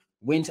Brown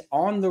went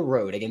on the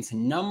road against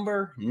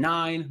number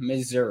 9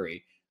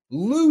 Missouri,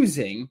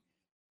 losing,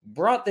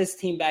 brought this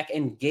team back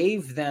and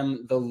gave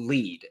them the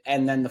lead.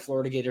 And then the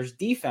Florida Gators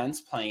defense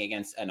playing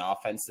against an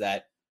offense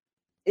that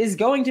is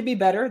going to be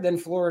better than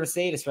Florida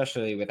State,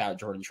 especially without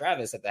Jordan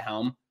Travis at the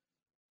helm.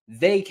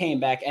 They came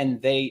back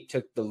and they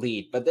took the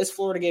lead. But this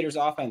Florida Gators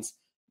offense,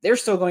 they're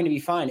still going to be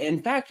fine.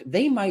 In fact,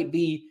 they might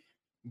be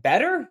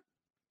better,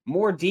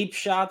 more deep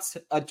shots,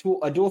 a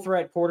dual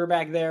threat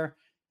quarterback there.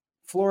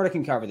 Florida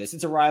can cover this.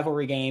 It's a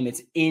rivalry game.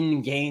 It's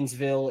in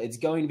Gainesville. It's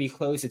going to be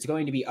close. It's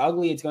going to be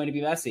ugly. It's going to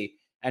be messy.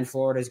 And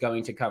Florida is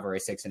going to cover a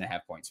 6.5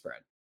 point spread.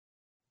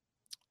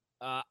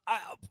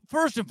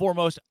 First and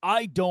foremost,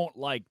 I don't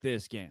like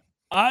this game.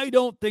 I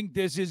don't think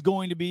this is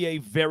going to be a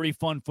very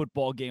fun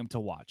football game to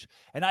watch.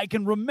 And I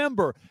can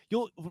remember,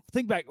 you'll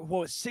think back,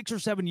 6 or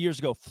 7 years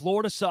ago,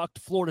 Florida sucked,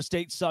 Florida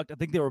State sucked. I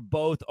think they were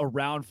both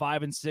around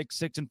 5-6,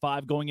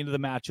 6-5 going into the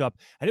matchup.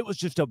 And it was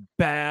just a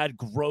bad,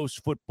 gross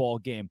football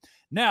game.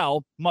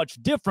 Now,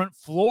 much different.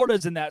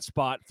 Florida's in that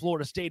spot.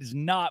 Florida State is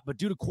not. But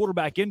due to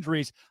quarterback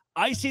injuries,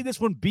 I see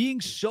this one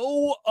being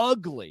so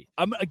ugly.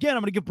 I'm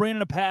going to give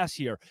Brandon a pass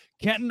here.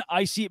 Kenton,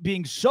 I see it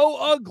being so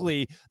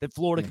ugly that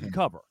Florida can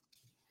cover.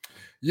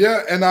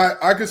 Yeah, and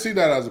I could see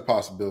that as a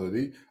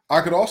possibility.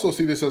 I could also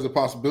see this as a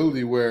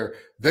possibility where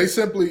the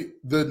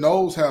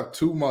Noles have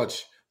too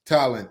much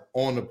talent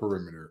on the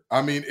perimeter.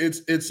 I mean,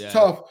 it's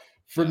tough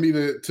for me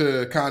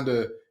to kind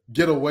of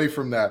get away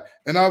from that.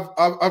 And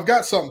I've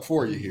got something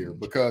for you here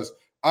because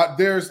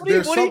there's what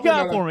do you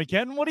got for me,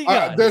 Ken? What do you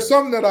got? There's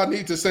something that I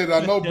need to say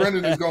that I know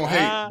Brendan is going to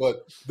hate,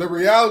 but the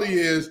reality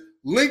is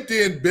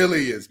LinkedIn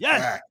Billy is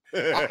back.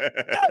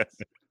 Yes.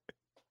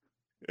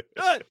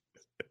 Good.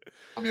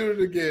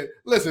 Muted again.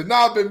 Listen,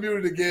 now I've been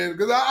muted again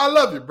because I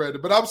love you,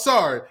 Brendan, but I'm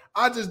sorry.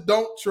 I just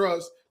don't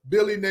trust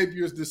Billy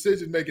Napier's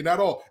decision-making at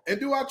all. And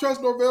do I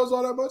trust Norvell's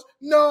all that much?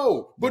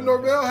 No. But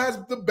Norvell has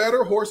the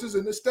better horses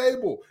in the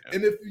stable. Yeah.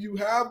 And if you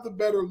have the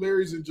better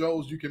Larrys and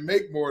Joes, you can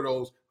make more of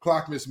those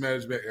clock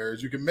mismanagement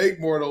errors. You can make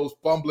more of those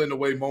fumbling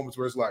away moments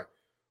where it's like,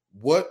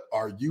 what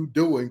are you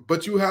doing?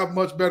 But you have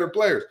much better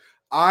players.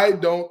 I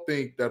don't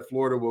think that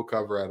Florida will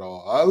cover at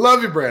all. I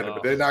love you, Brandon,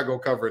 but they're not going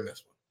to cover in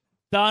this one.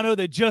 Dono,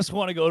 they just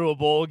want to go to a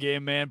bowl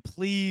game, man.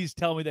 Please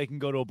tell me they can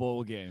go to a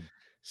bowl game.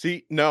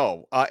 See,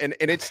 no. And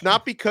it's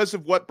not because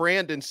of what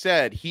Brandon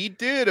said. He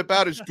did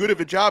about as good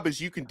of a job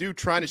as you can do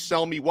trying to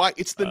sell me why.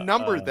 It's the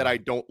number that I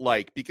don't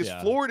like because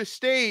Florida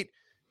State,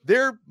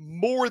 they're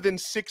more than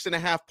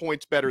 6.5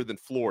 points better than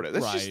Florida.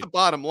 That's just the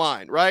bottom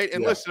line, right?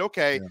 And listen,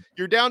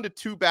 you're down to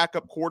 2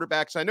 backup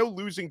quarterbacks. I know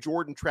losing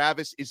Jordan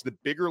Travis is the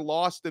bigger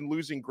loss than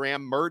losing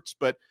Graham Mertz,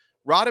 but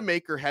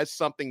Rodemaker has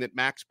something that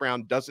Max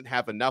Brown doesn't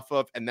have enough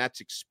of, and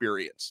that's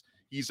experience.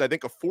 He's, I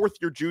think, a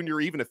 4th-year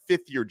junior, even a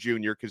 5th-year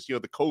junior, because, the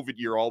COVID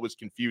year always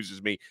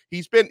confuses me.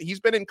 He's been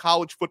in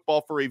college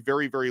football for a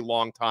very, very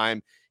long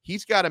time.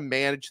 He's got to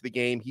manage the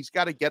game. He's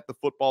got to get the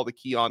football to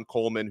Keon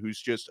Coleman, who's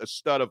just a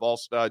stud of all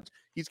studs.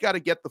 He's got to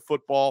get the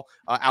football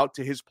out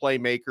to his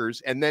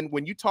playmakers. And then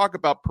when you talk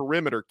about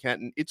perimeter,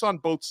 Kenton, it's on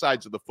both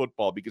sides of the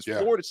football because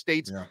Florida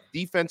State's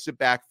defensive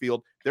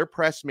backfield, their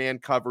press man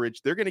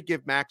coverage, they're going to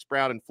give Max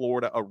Brown and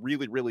Florida a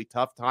really, really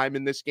tough time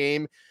in this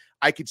game.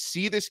 I could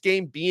see this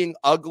game being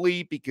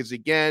ugly because,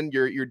 again,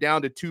 you're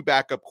down to 2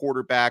 backup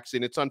quarterbacks,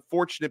 and it's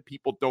unfortunate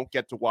people don't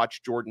get to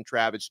watch Jordan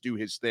Travis do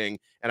his thing,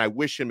 and I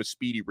wish him a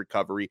speedy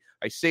recovery.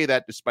 I say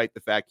that despite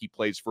the fact he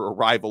plays for a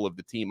rival of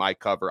the team I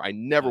cover. I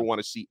never want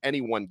to see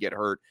anyone get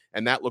hurt,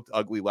 and that looked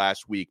ugly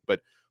last week.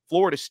 But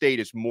Florida State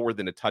is more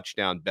than a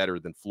touchdown better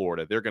than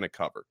Florida. They're going to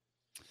cover.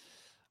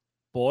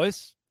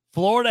 Boys,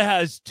 Florida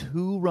has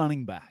 2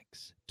 running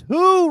backs.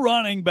 2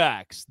 running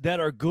backs that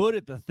are good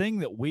at the thing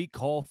that we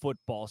call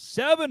football.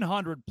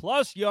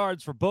 700-plus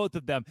yards for both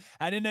of them.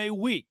 And in a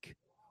week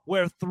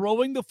where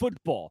throwing the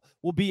football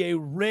will be a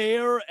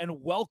rare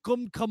and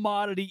welcome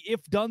commodity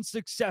if done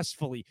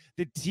successfully,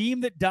 the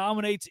team that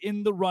dominates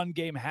in the run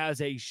game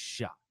has a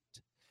shot.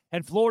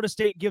 And Florida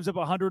State gives up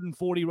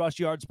 140 rush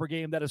yards per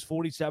game. That is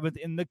 47th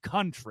in the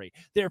country.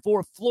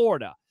 Therefore,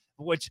 Florida,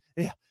 which,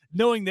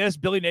 knowing this,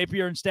 Billy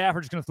Napier and staff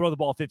are just going to throw the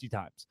ball 50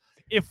 times.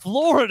 If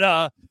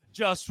Florida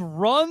just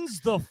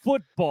runs the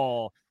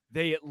football,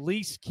 they at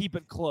least keep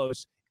it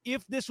close.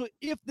 If this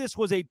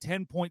was a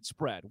 10-point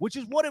spread, which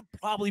is what it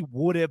probably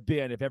would have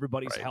been if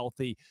everybody's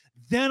healthy,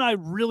 then I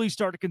really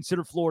start to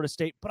consider Florida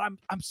State. But I'm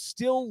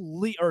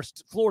still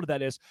Florida,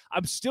 that is.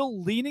 I'm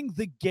still leaning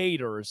the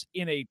Gators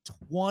in a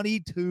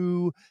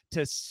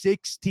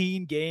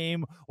 22-16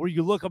 game where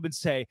you look up and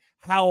say,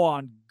 how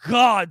on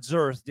God's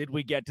earth did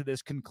we get to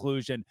this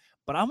conclusion?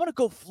 But I'm going to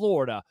go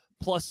Florida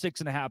plus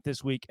 6.5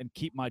 this week and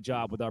keep my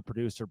job with our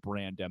producer,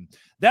 Brandon.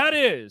 That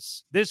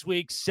is this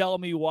week's Sell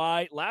Me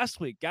Why. Last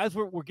week, guys,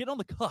 we're getting on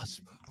the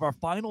cusp of our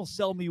final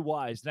Sell Me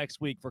Whys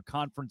next week for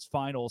conference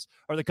finals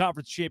or the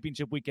conference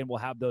championship weekend. We'll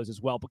have those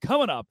as well. But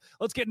coming up,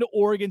 let's get into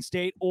Oregon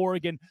State,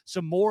 Oregon,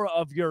 some more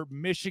of your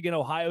Michigan,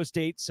 Ohio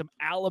State, some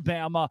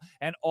Alabama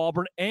and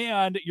Auburn,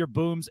 and your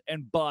booms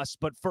and busts.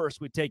 But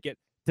first, we take it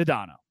to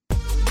Dono.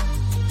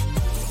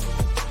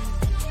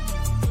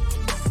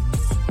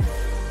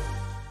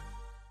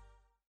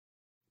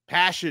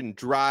 Passion,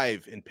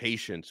 drive, and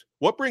patience.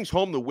 What brings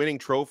home the winning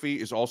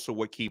trophy is also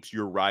what keeps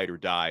your ride or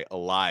die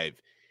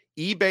alive.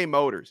 eBay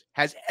Motors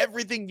has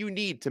everything you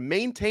need to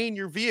maintain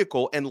your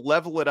vehicle and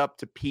level it up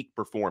to peak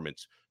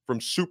performance. From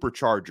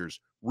superchargers,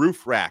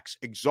 roof racks,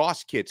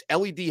 exhaust kits,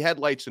 LED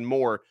headlights, and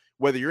more.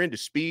 Whether you're into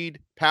speed,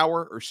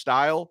 power, or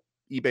style,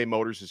 eBay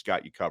Motors has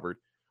got you covered.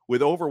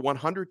 With over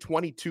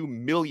 122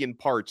 million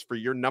parts for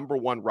your number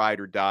one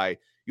ride or die,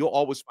 you'll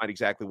always find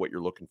exactly what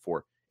you're looking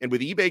for. And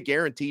with eBay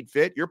Guaranteed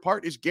Fit, your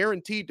part is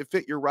guaranteed to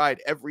fit your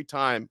ride every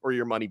time or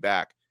your money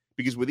back.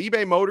 Because with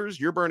eBay Motors,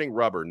 you're burning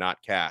rubber,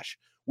 not cash.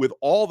 with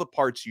all the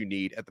parts you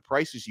need at the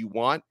prices you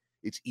want,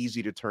 it's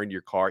easy to turn your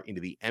car into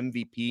the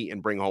MVP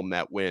and bring home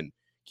that win.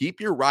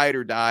 Keep your ride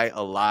or die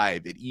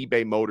alive at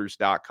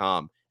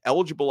ebaymotors.com.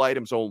 Eligible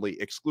items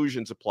only.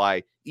 Exclusions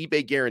apply.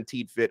 eBay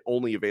guaranteed fit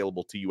only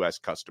available to U.S.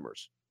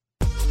 customers.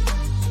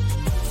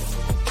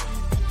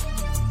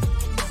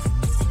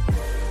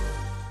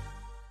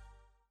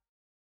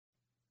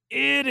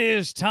 It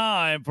is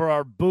time for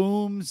our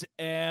booms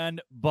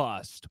and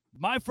bust.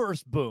 My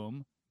first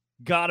boom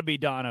got to be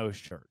Dono's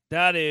shirt.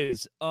 That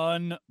is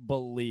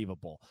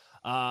unbelievable.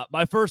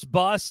 My first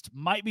bust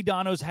might be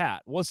Dono's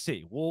hat. We'll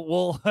see.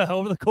 We'll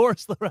over the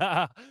course of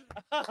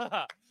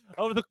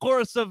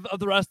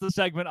the rest of the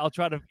segment, I'll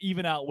try to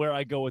even out where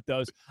I go with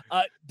those.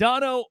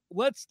 Dono,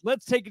 let's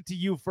take it to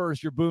you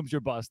first. Your booms,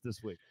 your bust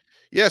this week.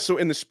 Yeah, so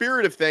in the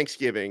spirit of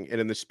Thanksgiving and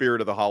in the spirit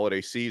of the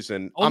holiday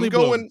season, I'm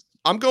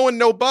going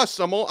no bust.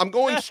 I'm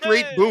going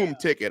straight boom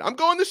ticket. I'm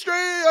going the straight.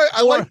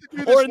 I like to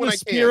do this or in the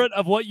spirit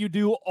of what you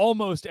do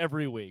almost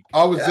every week.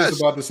 I was just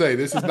about to say,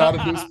 this is not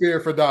a new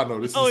spirit for Dono.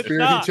 This is a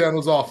spirit he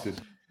channels often.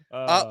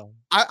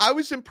 I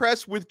was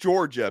impressed with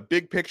Georgia,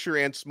 big picture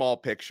and small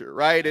picture,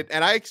 right?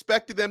 And I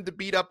expected them to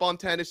beat up on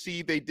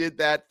Tennessee. They did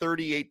that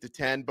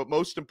 38-10. But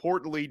most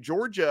importantly,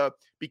 Georgia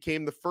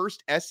became the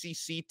first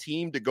SEC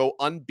team to go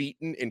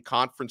unbeaten in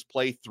conference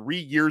play 3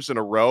 years in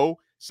a row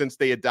since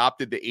they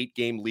adopted the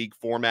 8-game league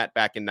format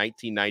back in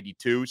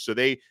 1992. So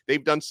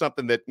they've done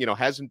something that,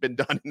 hasn't been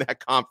done in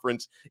that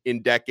conference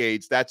in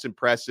decades. That's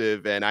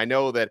impressive. And I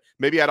know that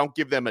maybe I don't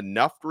give them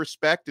enough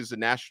respect as a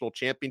national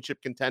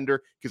championship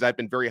contender because I've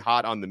been very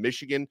hot on the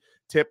Michigan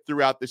tip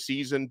throughout the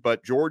season.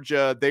 But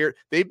Georgia,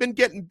 they've been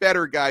getting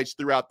better, guys,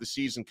 throughout the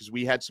season because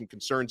we had some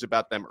concerns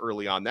about them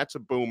early on. That's a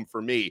boom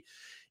for me.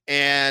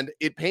 And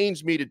it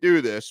pains me to do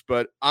this,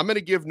 but I'm going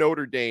to give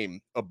Notre Dame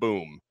a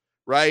boom.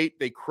 Right?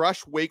 They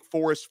crushed Wake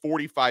Forest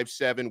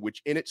 45-7,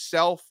 which in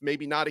itself,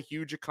 maybe not a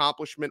huge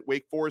accomplishment.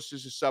 Wake Forest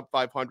is a sub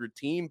 500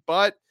 team,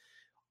 but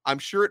I'm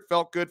sure it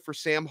felt good for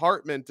Sam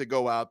Hartman to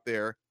go out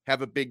there,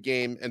 have a big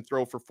game, and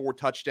throw for 4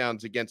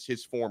 touchdowns against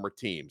his former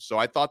team. So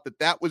I thought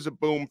that was a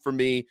boom for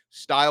me.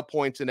 Style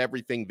points and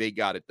everything, they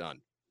got it done.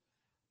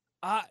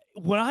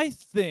 When I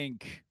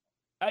think,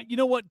 you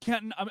know what,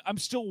 Kenton, I'm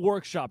still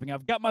workshopping.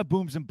 I've got my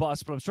booms and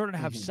busts, but I'm starting to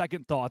have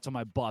second thoughts on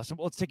my bust.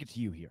 Let's take it to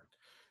you here.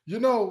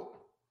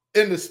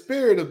 In the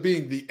spirit of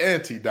being the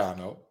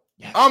anti-Dono,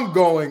 I'm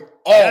going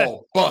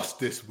all bust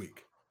this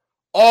week.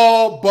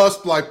 All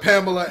bust like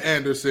Pamela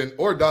Anderson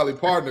or Dolly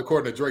Parton,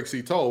 according to Drake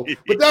C. Toll.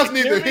 But that's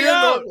neither here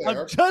nor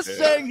there. I'm just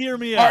saying, hear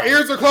me out. Our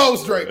ears are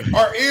closed, Drake.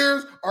 Our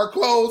ears are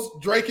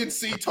closed, Drake and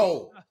C.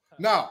 Toll.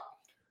 Now,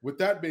 with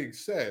that being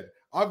said,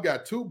 I've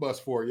got 2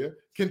 busts for you.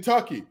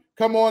 Kentucky,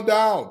 come on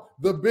down.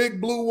 The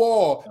Big Blue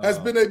Wall has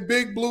been a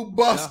Big Blue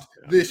bust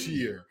this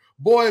year.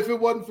 Boy, if it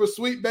wasn't for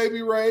Sweet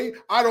Baby Ray,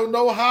 I don't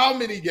know how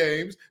many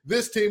games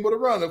this team would have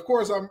run. Of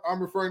course,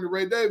 I'm referring to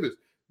Ray Davis.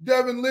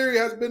 Devin Leary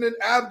has been an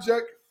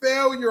abject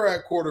failure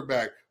at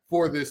quarterback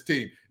for this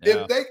team.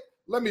 Yeah.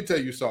 Let me tell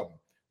you something.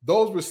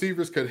 Those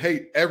receivers could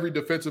hate every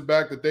defensive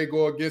back that they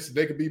go against, and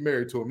they could be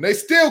married to them. They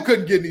still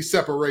couldn't get any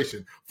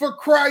separation. For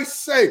Christ's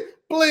sake,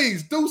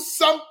 please do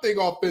something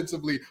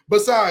offensively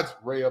besides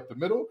Ray up the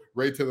middle,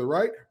 Ray to the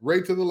right,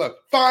 Ray to the left.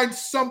 Find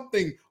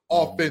something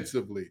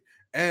offensively.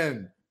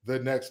 And the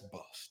next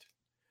bust,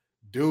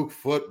 Duke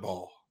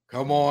football.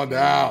 Come on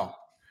down.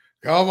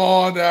 Come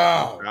on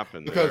down.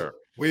 Because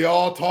we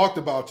all talked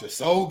about you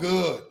so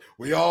good.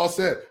 We all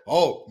said,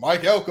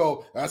 Mike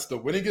Elko, that's the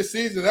winningest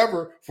season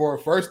ever for a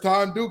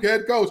first-time Duke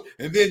head coach.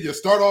 And then you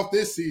start off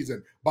this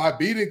season by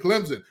beating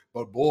Clemson.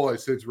 But boy,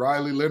 since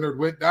Riley Leonard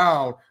went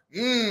down,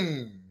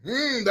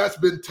 that's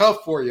been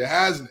tough for you,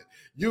 hasn't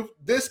it?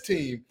 This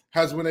team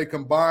has won a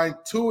combined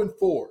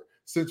 2-4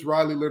 since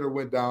Riley Leonard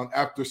went down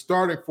after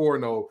starting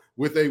 4-0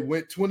 with a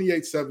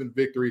 28-7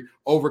 victory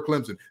over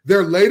Clemson.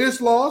 Their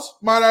latest loss,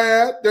 might I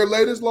add,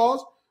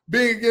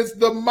 being against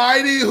the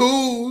mighty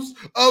Who's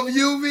of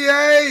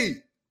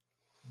UVA.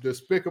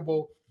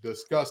 Despicable,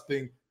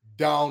 disgusting,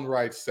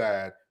 downright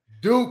sad.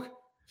 Duke,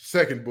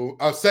 second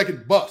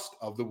bust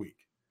of the week.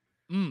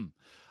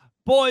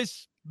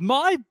 Boys,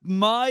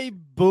 my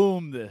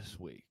boom this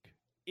week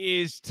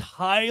is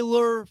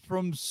Tyler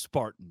from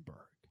Spartanburg.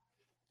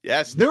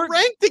 Yes, they're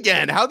ranked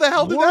again. How the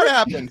hell did that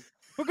happen?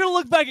 We're going to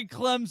look back at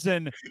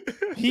Clemson.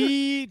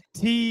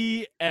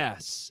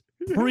 PTS.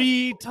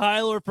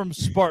 Pre-Tyler from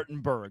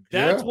Spartanburg.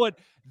 That's what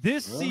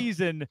this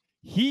season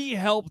he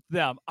helped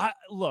them. I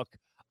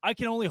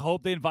can only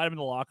hope they invite him in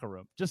the locker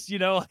room. Just,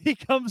 he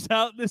comes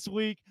out this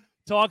week,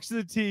 talks to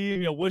the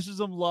team, wishes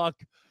them luck.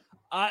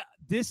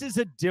 This is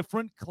a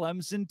different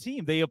Clemson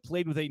team. They have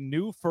played with a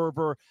new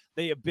fervor.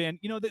 They have been,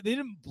 they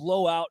didn't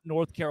blow out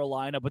North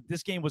Carolina, but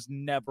this game was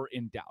never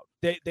in doubt.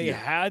 They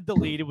had the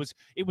lead.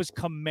 It was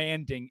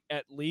commanding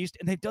at least,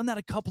 and they've done that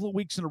a couple of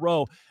weeks in a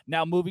row.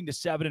 Now moving to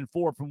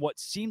 7-4 from what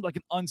seemed like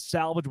an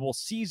unsalvageable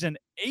season.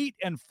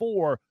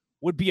 8-4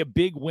 would be a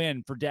big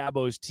win for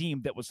Dabo's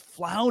team that was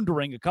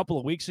floundering a couple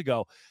of weeks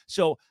ago.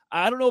 So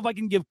I don't know if I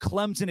can give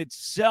Clemson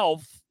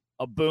itself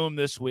a boom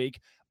this week,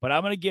 but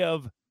I'm going to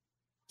give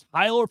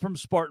Tyler from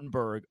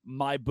Spartanburg,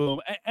 my boom.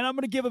 And I'm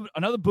going to give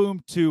another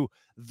boom to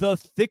the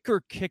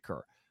thicker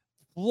kicker.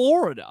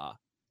 Florida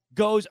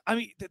goes, I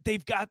mean,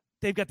 they've got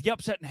the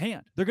upset in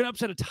hand. They're going to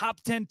upset a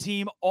top 10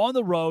 team on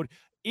the road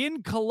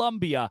in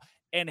Columbia,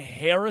 and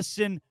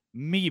Harrison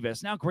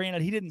Mevis. Now,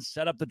 granted, he didn't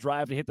set up the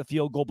drive to hit the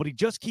field goal, but he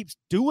just keeps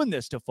doing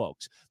this to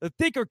folks. The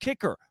thicker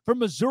kicker from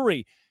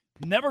Missouri.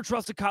 Never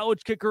trust a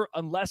college kicker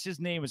unless his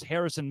name is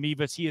Harrison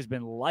Mevis. He has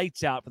been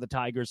lights out for the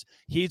Tigers.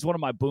 He's one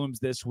of my booms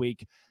this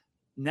week.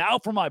 Now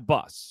for my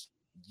bus,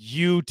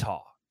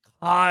 Utah.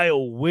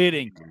 Kyle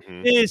Whitting.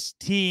 This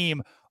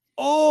team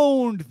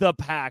owned the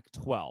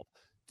Pac-12.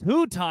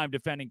 Two-time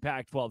defending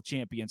Pac-12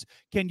 champions.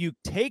 Can you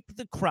take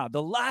the crown?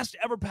 The last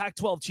ever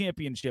Pac-12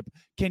 championship.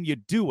 Can you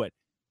do it?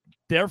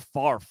 They're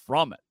far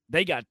from it.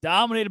 They got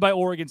dominated by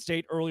Oregon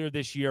State earlier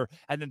this year,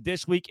 and then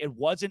this week it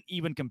wasn't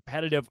even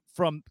competitive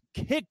from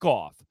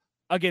kickoff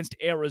against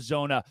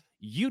Arizona.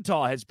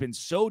 Utah has been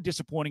so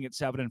disappointing at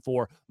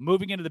 7-4.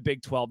 Moving into the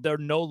Big 12, they're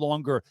no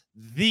longer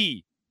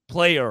the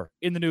player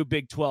in the new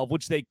Big 12,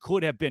 which they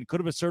could have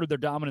asserted their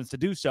dominance to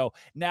do so.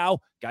 Now,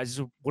 guys,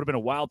 this would have been a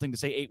wild thing to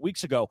say 8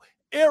 weeks ago.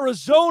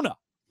 Arizona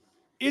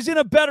is in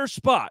a better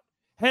spot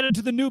headed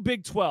to the new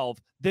Big 12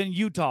 than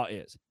Utah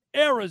is.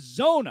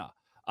 Arizona.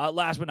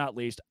 Last but not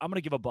least, I'm going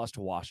to give a bus to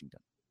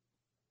Washington.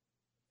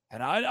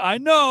 And I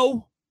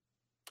know,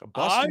 a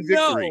bus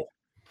victory.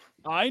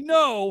 I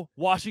know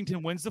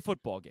Washington wins the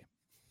football game.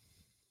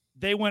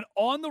 They went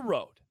on the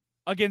road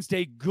against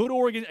a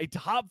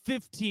top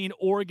 15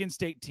 Oregon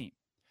State team.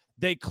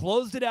 They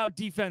closed it out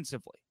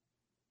defensively.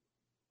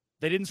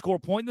 They didn't score a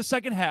point in the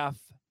second half,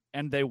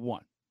 and they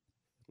won.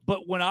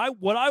 But what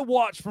I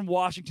watched from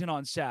Washington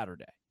on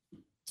Saturday,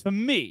 to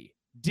me,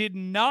 did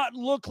not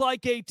look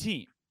like a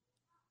team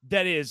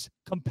that is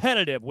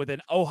competitive with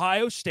an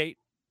Ohio State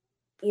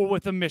or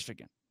with a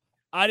Michigan.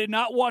 I did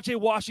not watch a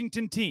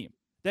Washington team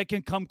that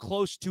can come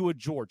close to a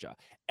Georgia.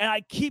 And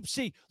I keep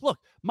seeing, look,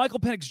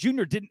 Michael Penix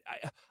Jr. didn't,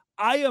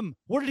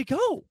 where did he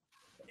go?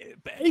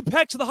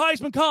 Apex of the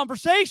Heisman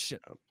conversation.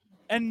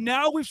 And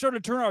now we've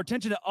started to turn our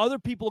attention to other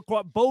people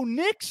across. Bo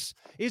Nix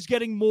is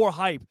getting more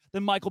hype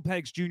than Michael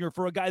Penix Jr.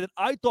 for a guy that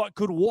I thought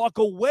could walk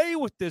away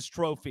with this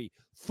trophy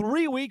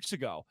 3 weeks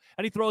ago.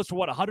 And he throws for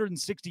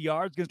 160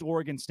 yards against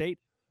Oregon State.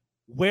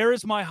 Where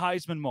is my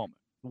Heisman moment?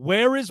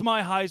 Where is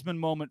my Heisman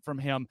moment from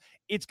him?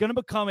 It's going to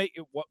become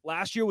what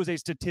last year was a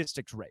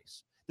statistics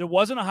race. There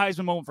wasn't a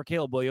Heisman moment for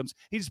Caleb Williams.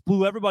 He just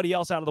blew everybody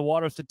else out of the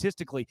water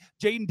statistically.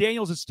 Jaden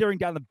Daniels is staring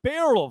down the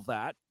barrel of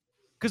that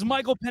because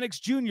Michael Penix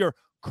Jr.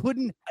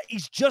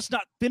 he's just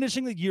not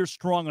finishing the year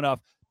strong enough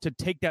to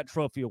take that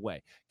trophy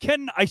away.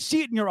 Ken, I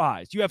see it in your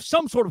eyes. You have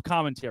some sort of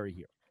commentary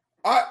here.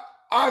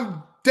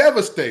 I'm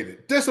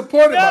devastated,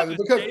 disappointed by this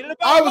because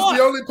I was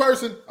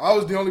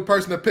the only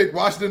person that picked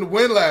Washington to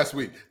win last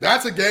week.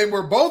 That's a game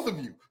where both of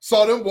you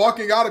saw them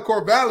walking out of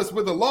Corvallis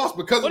with a loss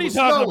because it was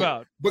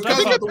snowing. Because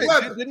of the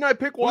weather. Didn't I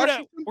pick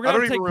Washington? I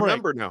don't even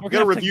remember now. We're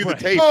going to review the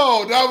tape.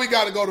 Oh, now we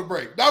got to go to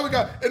break.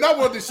 And I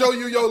wanted to show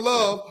you your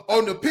love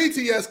on the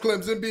PTS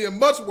Clemson being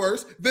much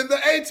worse than the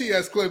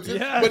ATS Clemson.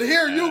 Yes. But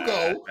here you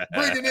go,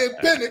 bringing in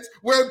Penix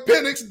where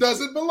Penix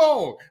doesn't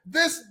belong.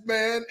 This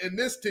man and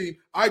this team,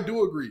 I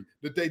do agree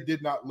that they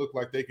did not look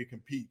like they could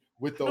compete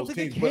with those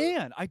teams.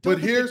 I don't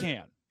think they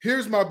can.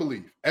 Here's my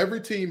belief.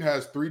 Every team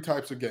has 3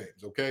 types of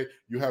games, okay?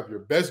 You have your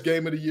best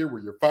game of the year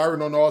where you're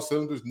firing on all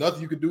cylinders.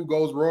 Nothing you can do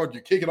goes wrong.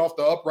 You kick it off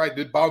the upright,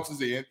 it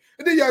bounces in.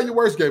 And then you have your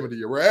worst game of the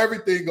year where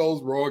everything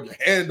goes wrong. Your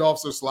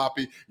handoffs are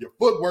sloppy. Your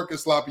footwork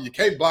is sloppy. You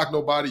can't block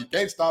nobody. You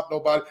can't stop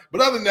nobody.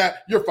 But other than that,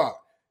 you're fine.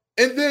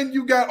 And then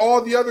you got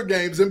all the other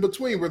games in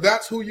between where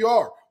that's who you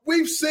are.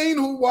 We've seen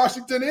who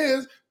Washington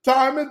is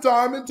time and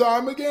time and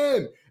time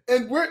again.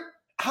 And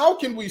how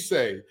can we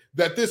say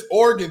that this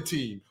Oregon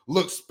team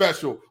looks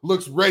special,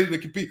 looks ready to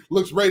compete,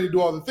 looks ready to do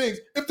all the things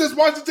if this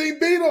Washington team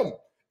beat them?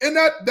 And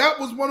that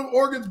was one of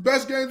Oregon's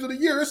best games of the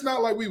year. It's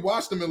not like we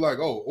watched them and like,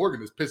 oh,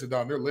 Oregon is pissing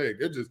down their leg.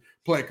 They're just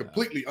playing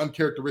completely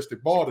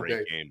uncharacteristic ball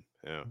today.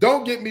 Yeah.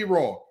 Don't get me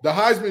wrong. The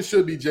Heisman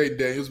should be Jaden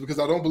Daniels because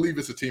I don't believe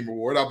it's a team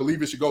reward. I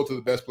believe it should go to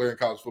the best player in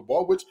college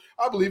football, which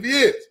I believe he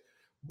is.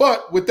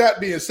 But with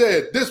that being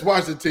said, this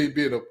Washington team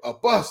being a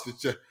bust,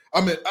 it's just,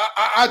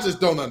 I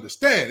just don't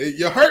understand.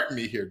 You're hurting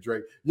me here,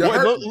 Drake.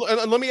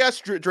 Let me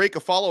ask Drake a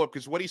follow-up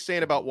because what he's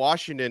saying about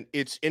Washington,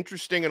 it's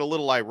interesting and a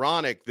little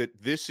ironic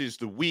that this is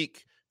the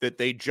week that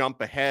they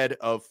jump ahead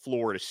of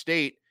Florida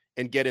State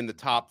and get in the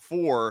top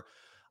 4.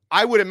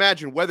 I would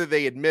imagine whether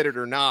they admit it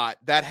or not,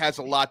 that has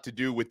a lot to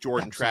do with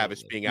Jordan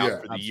Travis being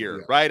out for the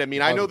year, right? I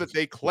mean, I know that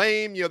they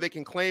claim, they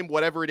can claim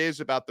whatever it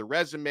is about the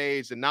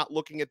resumes and not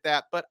looking at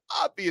that, but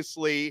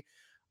obviously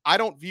I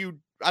don't view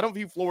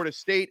Florida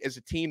State as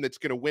a team that's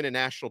going to win a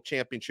national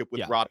championship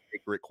with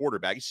Rodemaker at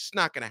quarterback. It's just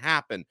not going to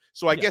happen.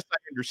 So I guess I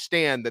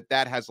understand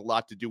that has a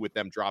lot to do with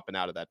them dropping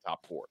out of that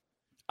top 4.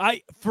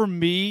 For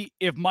me,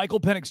 if Michael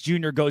Penix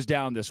Jr. goes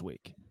down this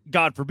week,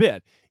 God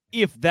forbid,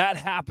 if that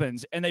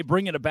happens and they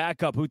bring in a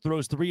backup who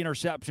throws 3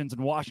 interceptions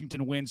and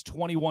Washington wins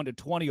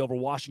 21-20 over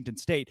Washington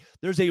State,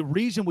 there's a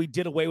reason we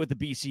did away with the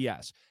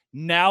BCS.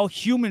 Now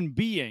human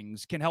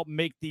beings can help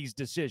make these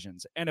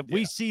decisions. And if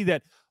we see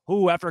that,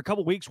 after a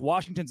couple weeks,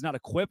 Washington's not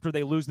equipped or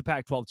they lose the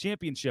Pac-12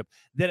 championship,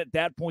 then at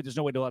that point, there's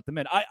no way to let them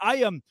in. I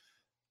am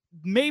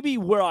maybe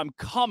where I'm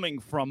coming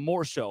from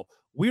more so.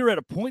 We're at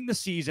a point in the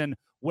season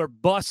where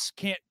Bus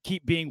can't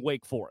keep being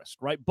Wake Forest,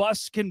 right?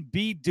 Bus can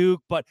be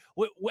Duke, but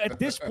at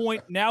this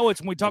point, now it's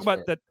when we talk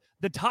about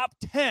the top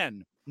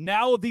 10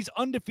 now of these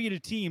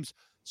undefeated teams,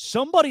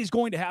 somebody's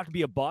going to have to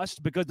be a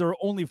bust because there are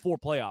only 4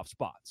 playoff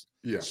spots.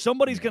 Yeah.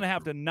 Somebody's going to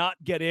have to not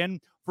get in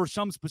for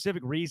some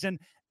specific reason.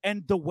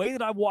 And the way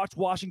that I've watched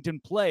Washington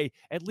play,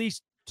 at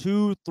least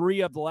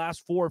 2-3 of the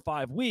last 4 or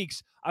 5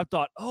 weeks, I've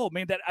thought, oh,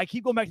 man, that I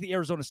keep going back to the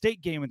Arizona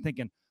State game and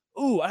thinking,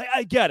 ooh,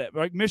 I get it.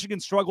 Right? Michigan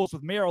struggles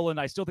with Maryland.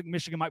 I still think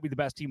Michigan might be the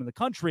best team in the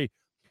country.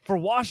 For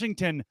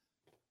Washington,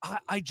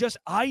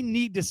 I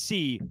need to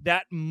see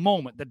that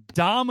moment, the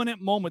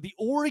dominant moment, the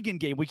Oregon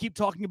game. We keep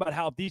talking about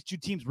how if these two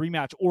teams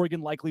rematch,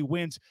 Oregon likely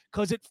wins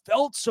because it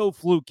felt so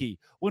fluky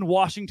when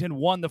Washington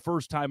won the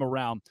first time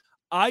around.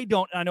 I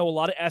know a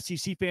lot of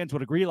SEC fans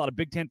would agree. A lot of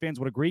Big Ten fans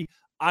would agree.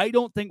 I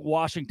don't think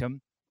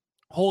Washington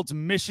holds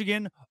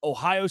Michigan,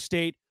 Ohio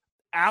State,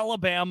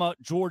 Alabama,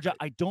 Georgia.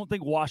 I don't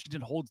think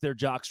Washington holds their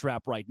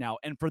jockstrap right now.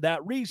 And for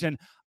that reason,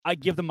 I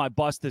give them my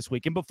bust this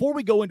week. And before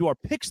we go into our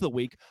picks of the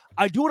week,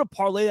 I do want to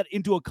parlay that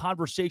into a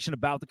conversation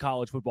about the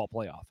college football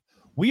playoff.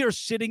 We are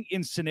sitting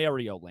in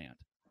scenario land.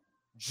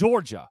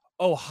 Georgia,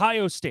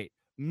 Ohio State,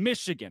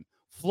 Michigan,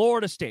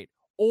 Florida State,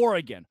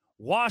 Oregon,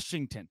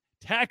 Washington,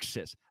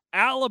 Texas,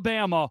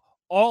 Alabama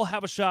all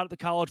have a shot at the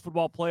college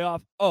football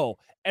playoff. Oh,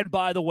 and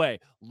by the way,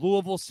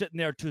 Louisville's sitting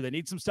there too. They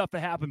need some stuff to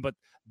happen, but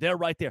they're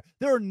right there.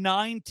 There are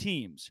 9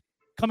 teams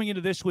coming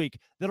into this week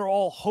that are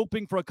all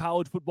hoping for a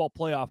college football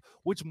playoff,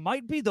 which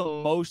might be the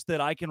most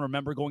that I can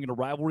remember going into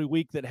rivalry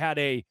week that had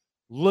a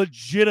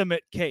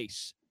legitimate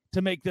case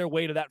to make their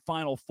way to that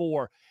Final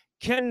Four.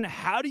 Ken,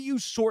 how do you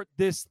sort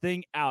this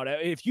thing out?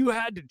 If you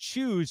had to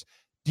choose,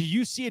 do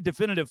you see a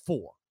definitive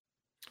 4?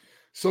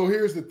 So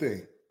here's the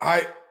thing.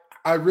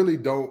 I really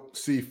don't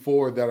see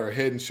 4 that are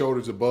head and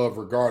shoulders above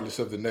regardless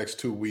of the next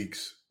 2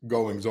 weeks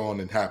goings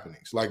on and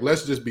happenings. Like,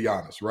 let's just be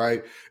honest,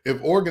 right?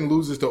 If Oregon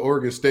loses to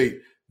Oregon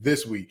State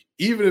this week,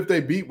 even if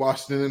they beat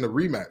Washington in the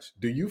rematch,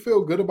 do you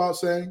feel good about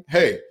saying,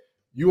 hey,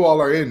 you all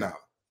are in now?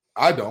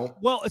 I don't.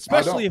 Well,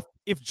 especially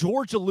if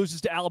Georgia loses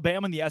to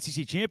Alabama in the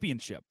SEC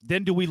championship,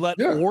 then do we let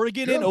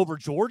Oregon in over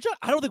Georgia?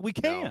 I don't think we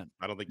can. No,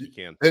 I don't think you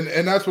can.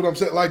 And that's what I'm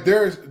saying. Like,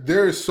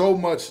 there is so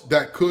much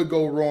that could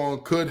go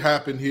wrong, could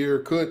happen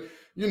here,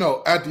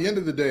 at the end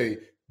of the day,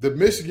 the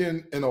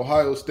Michigan and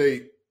Ohio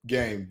State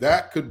game,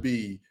 that could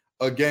be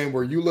a game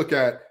where you look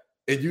at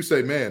and you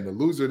say, man, the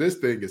loser of this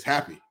thing is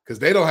happy because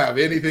they don't have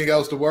anything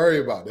else to worry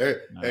about.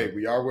 Hey,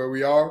 we are where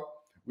we are.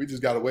 We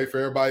just got to wait for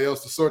everybody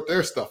else to sort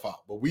their stuff out.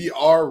 But we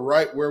are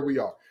right where we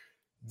are.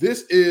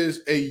 This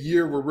is a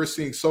year where we're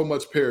seeing so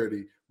much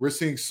parity. We're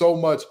seeing so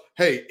much,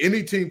 hey,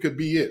 any team could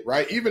be it,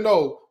 right? Even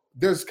though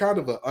there's kind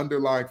of an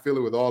underlying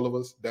feeling with all of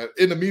us that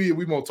in the media,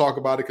 we won't talk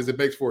about it because it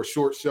makes for a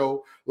short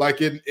show.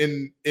 Like in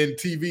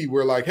TV,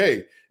 we're like,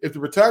 hey, if the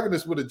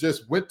protagonist would have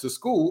just went to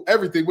school,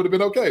 everything would have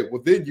been okay.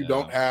 Well, then you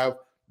don't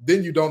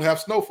have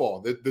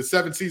Snowfall. The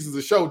 7 seasons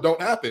of show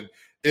don't happen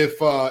if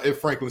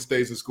Franklin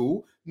stays in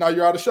school. Now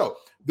you're out of show.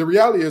 The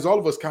reality is all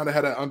of us kind of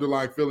had an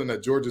underlying feeling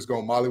that Georgia's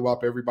going to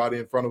mollywop everybody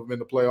in front of them in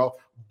the playoff.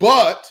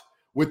 But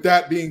with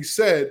that being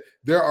said,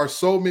 there are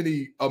so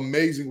many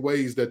amazing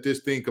ways that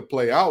this thing could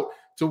play out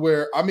to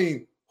where, I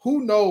mean,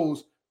 who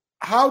knows?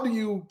 How do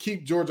you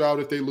keep Georgia out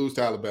if they lose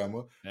to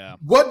Alabama? Yeah.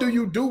 What do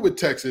you do with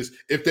Texas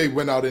if they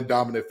went out in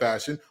dominant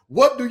fashion?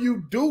 What do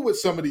you do with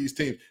some of these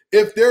teams?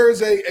 If there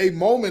is a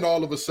moment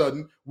all of a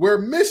sudden where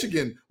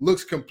Michigan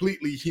looks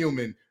completely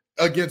human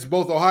against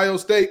both Ohio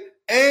State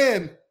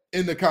and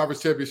in the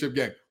conference championship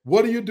game,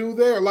 what do you do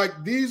there? Like,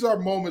 these are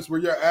moments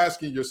where you're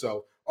asking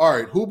yourself, all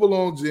right, who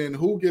belongs in,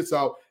 who gets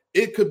out?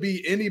 It could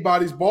be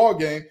anybody's ball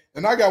game.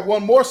 And I got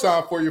one more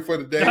sound for you for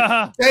the day.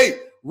 Hey,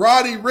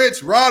 Roddy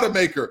Rich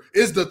Rodemaker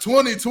is the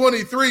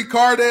 2023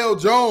 Cardale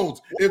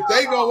Jones. If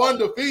they go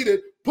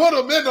undefeated, put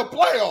them in the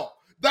playoff.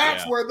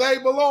 That's where they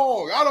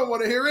belong. I don't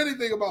want to hear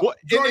anything about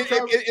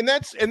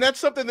and that's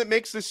something that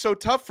makes this so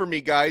tough for me,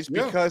 guys,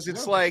 because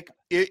it's like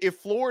if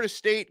Florida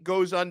State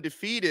goes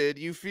undefeated,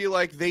 you feel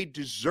like they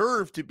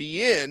deserve to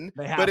be in,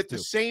 but at the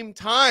same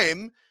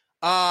time,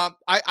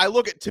 I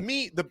look at, to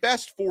me, the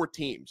best 4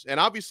 teams, and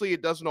obviously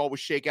it doesn't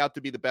always shake out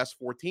to be the best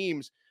 4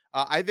 teams.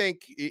 I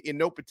think in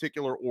no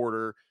particular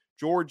order,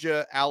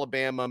 Georgia,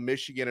 Alabama,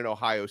 Michigan, and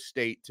Ohio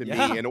State to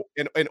me,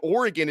 and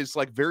Oregon is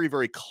like very,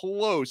 very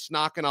close,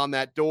 knocking on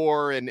that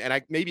door. And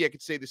maybe I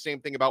could say the same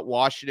thing about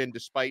Washington,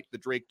 despite the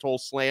Drake Toll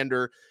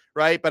slander,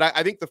 right? But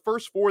I think the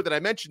first 4 that I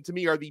mentioned to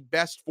me are the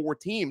best 4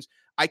 teams.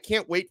 I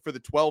can't wait for the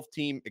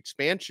 12-team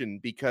expansion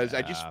because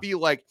I just feel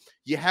like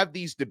you have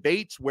these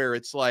debates where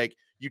it's like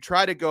you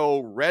try to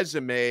go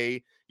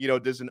resume.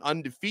 Does an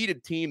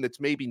undefeated team that's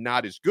maybe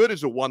not as good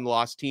as a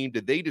one-loss team, do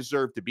they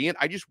deserve to be in?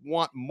 I just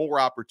want more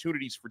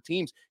opportunities for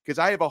teams because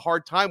I have a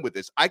hard time with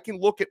this. I can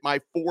look at my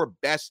 4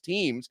 best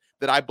teams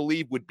that I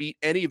believe would beat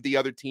any of the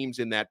other teams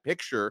in that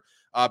picture.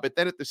 But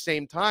then at the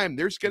same time,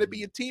 there's going to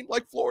be a team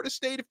like Florida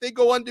State. If they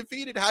go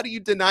undefeated, how do you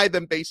deny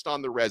them based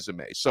on the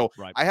resume? So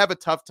right. I have a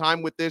tough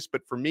time with this.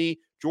 But for me,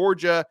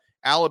 Georgia,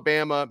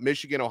 Alabama,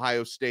 Michigan,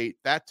 Ohio State,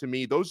 that to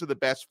me, those are the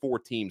best 4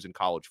 teams in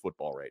college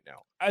football right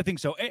now. I think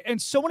so.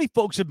 And so many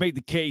folks have made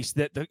the case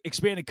that the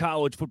expanded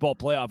college football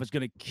playoff is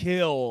going to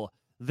kill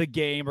the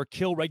game or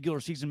kill regular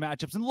season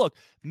matchups. And look,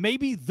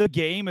 maybe the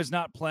game is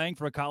not playing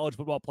for a college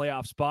football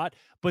playoff spot,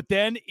 but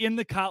then in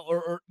the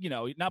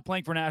not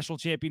playing for a national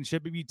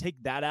championship, maybe you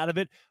take that out of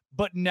it.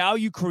 But now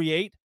you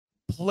create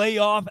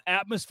playoff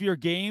atmosphere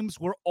games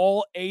where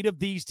all 8 of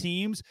these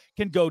teams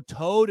can go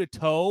toe to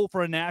toe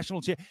for a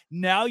national championship.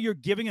 Now you're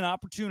giving an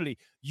opportunity.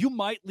 You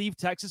might leave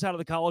Texas out of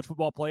the college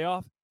football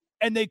playoff,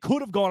 and they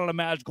could have gone on a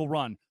magical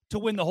run to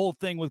win the whole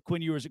thing with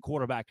Quinn Ewers at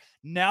quarterback.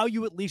 Now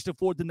you at least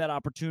afford them that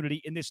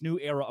opportunity in this new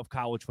era of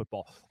college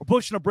football. We're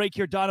pushing a break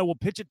here, Donna. We'll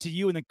pitch it to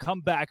you and then come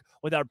back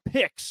with our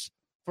picks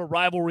for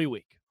Rivalry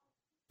Week.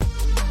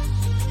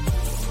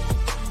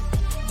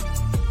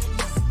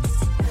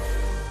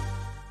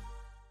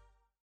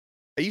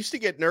 I used to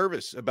get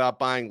nervous about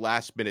buying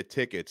last-minute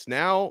tickets.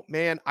 Now,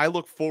 man, I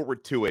look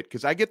forward to it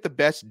because I get the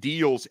best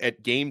deals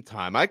at game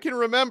time. I can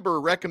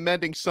remember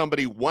recommending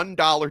somebody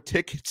 $1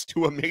 tickets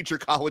to a major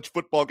college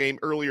football game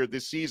earlier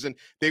this season.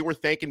 They were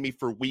thanking me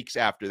for weeks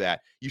after that.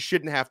 You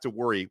shouldn't have to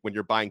worry when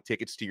you're buying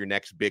tickets to your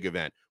next big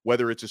event,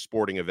 whether it's a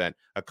sporting event,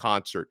 a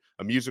concert,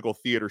 a musical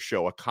theater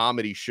show, a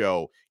comedy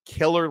show,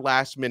 killer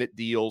last-minute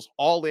deals,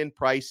 all-in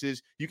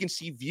prices. You can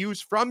see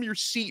views from your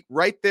seat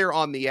right there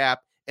on the app.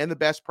 And the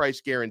best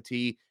price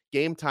guarantee.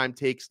 Game Time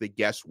takes the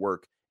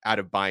guesswork out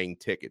of buying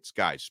tickets,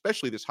 guys,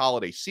 especially this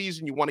holiday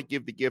season. You want to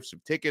give the gifts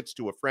of tickets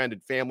to a friend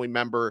and family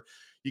member.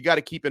 You got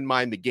to keep in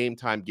mind the Game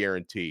Time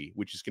guarantee,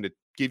 which is going to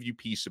give you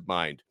peace of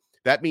mind.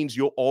 That means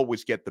you'll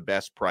always get the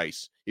best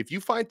price. If you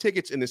find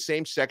tickets in the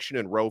same section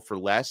and row for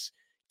less,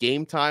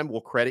 Game Time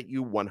will credit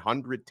you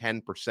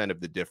 110% of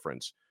the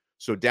difference.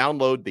 So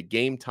download the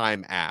Game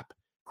Time app,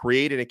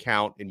 create an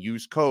account, and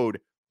use code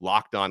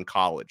Locked On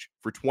College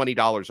for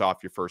 $20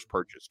 off your first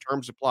purchase.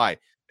 Terms apply.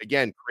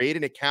 Again, create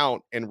an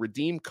account and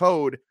redeem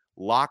code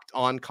Locked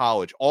On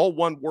College. All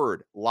one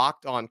word,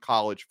 Locked On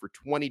College for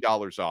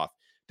 $20 off.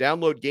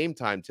 Download Game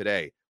Time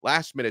today.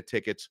 Last minute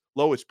tickets,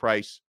 lowest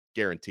price,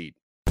 guaranteed.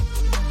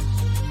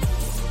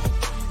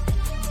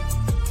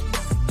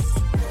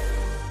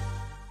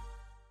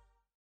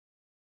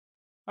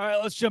 All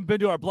right, let's jump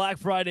into our Black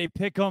Friday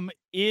pick'em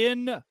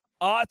in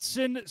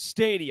Autzen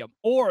Stadium,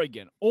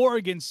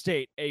 Oregon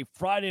State, a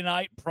Friday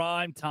night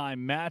primetime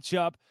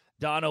matchup.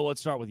 Dono, let's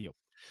start with you.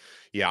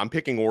 Yeah, I'm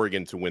picking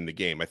Oregon to win the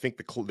game. I think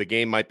the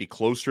game might be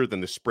closer than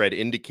the spread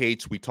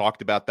indicates. We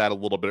talked about that a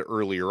little bit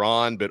earlier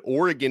on, but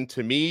Oregon,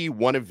 to me,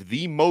 one of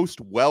the most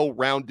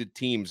well-rounded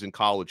teams in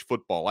college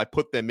football. I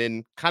put them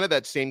in kind of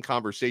that same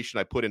conversation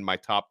I put in my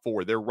top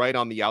 4. They're right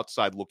on the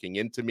outside looking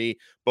into me.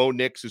 Bo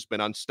Nix has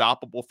been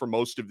unstoppable for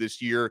most of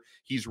this year.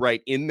 He's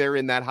right in there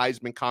in that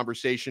Heisman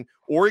conversation.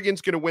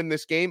 Oregon's going to win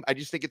this game. I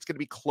just think it's going to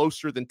be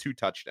closer than 2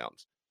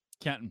 touchdowns.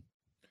 Kenton.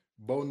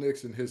 Bo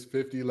Nix in his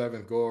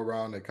 50-11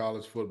 go-around in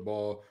college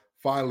football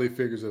finally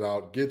figures it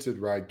out, gets it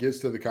right, gets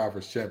to the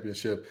conference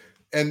championship.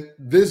 And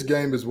this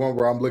game is one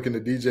where I'm looking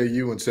at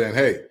DJU and saying,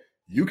 hey,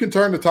 you can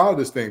turn the tide of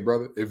this thing,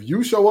 brother. If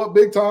you show up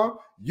big time,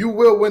 you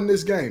will win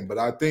this game. But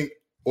I think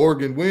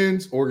Oregon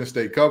wins, Oregon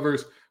State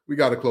covers. We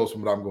got a close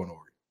one, but I'm going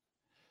Oregon.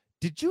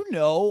 Did you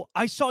know,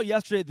 I saw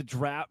yesterday the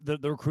draft, the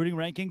recruiting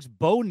rankings,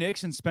 Bo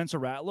Nix and Spencer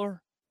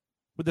Rattler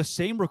were the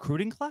same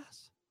recruiting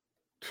class?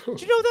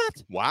 Did you know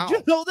that? Wow. Did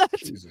you know that?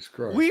 Jesus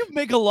Christ. We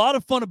make a lot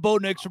of fun of Bo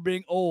Nix for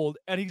being old,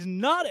 and he's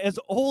not as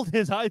old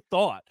as I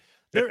thought.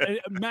 I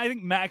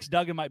think Max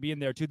Duggan might be in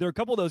there, too. There are a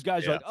couple of those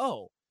guys who are like,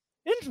 oh,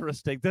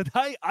 interesting. That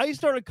I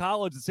started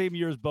college the same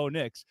year as Bo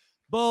Nix.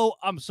 Bo,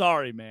 I'm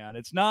sorry, man.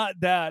 It's not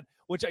that,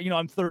 which,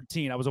 I'm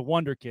 13. I was a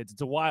wonder kid. It's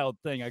a wild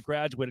thing. I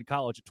graduated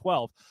college at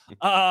 12.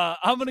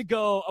 I'm going to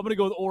go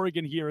with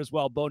Oregon here as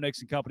well. Bo Nix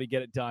and company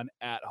get it done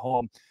at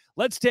home.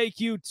 Let's take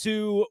you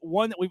to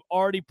one that we've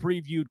already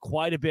previewed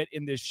quite a bit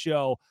in this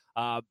show,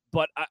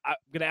 but I'm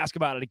going to ask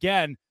about it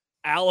again.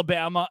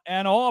 Alabama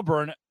and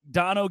Auburn.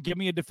 Dono, give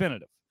me a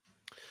definitive.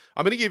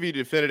 I'm going to give you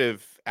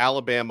definitive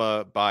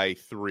Alabama by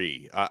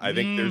 3. I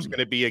think there's going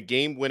to be a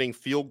game-winning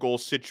field goal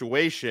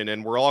situation,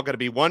 and we're all going to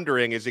be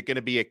wondering, is it going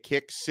to be a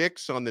kick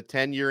 6 on the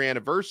 10-year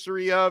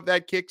anniversary of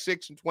that kick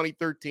 6 in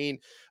 2013?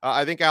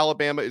 I think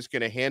Alabama is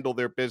going to handle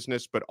their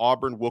business, but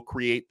Auburn will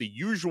create the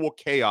usual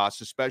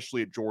chaos,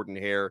 especially at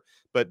Jordan-Hare.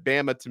 But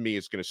Bama, to me,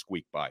 is going to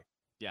squeak by.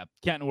 Yeah.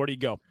 Kenton, where do you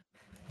go?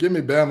 Give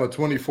me Bama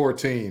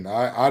 2014.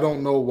 I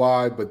don't know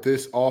why, but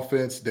this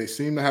offense, they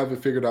seem to have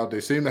it figured out. They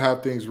seem to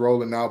have things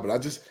rolling now, but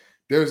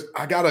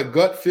I got a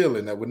gut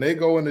feeling that when they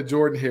go into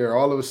Jordan-Hare,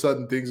 all of a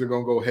sudden things are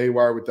going to go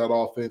haywire with that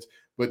offense.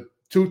 But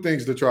 2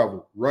 things to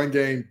travel: run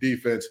game,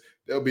 defense.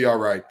 They'll be all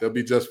right. They'll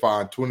be just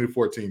fine.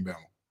 20-14 Bama.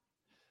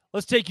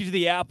 Let's take you to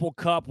the Apple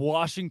Cup,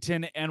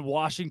 Washington and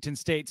Washington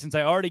State. Since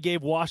I already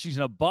gave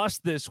Washington a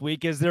bust this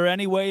week, is there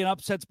any way an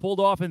upset's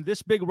pulled off in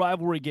this big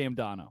rivalry game,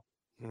 Dono?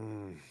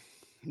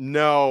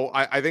 No,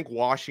 I think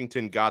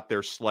Washington got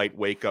their slight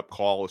wake-up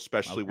call,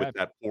 especially with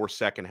that poor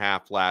second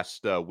half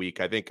last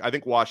week. I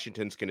think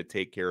Washington's going to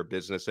take care of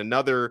business.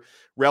 Another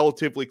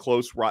relatively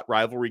close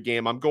rivalry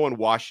game. I'm going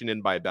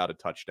Washington by about a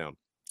touchdown.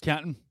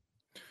 Kenton?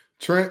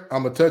 Trent,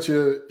 I'm going to touch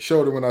your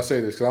shoulder when I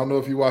say this, because I don't know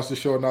if you watched the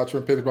show or not,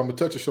 Trent Pettis, but I'm going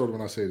to touch your shoulder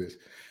when I say this.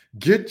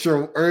 Get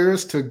your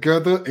ears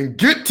together and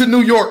get to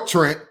New York,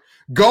 Trent.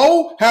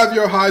 Go have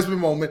your Heisman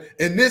moment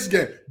in this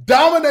game.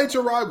 Dominate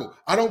your rival.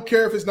 I don't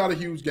care if it's not a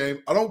huge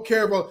game. I don't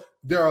care about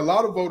 – there are a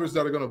lot of voters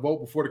that are going to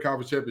vote before the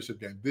conference championship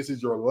game. This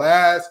is your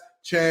last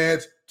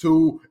chance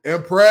to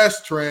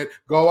impress, Trent.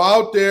 Go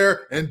out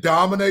there and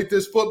dominate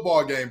this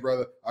football game,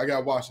 brother. I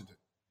got Washington.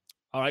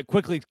 All right,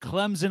 quickly,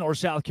 Clemson or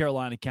South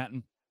Carolina,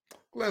 Kenton?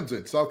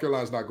 Clemson. South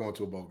Carolina's not going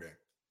to a bowl game.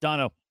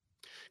 Dono.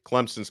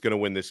 Clemson's going to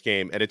win this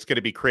game. And it's going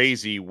to be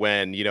crazy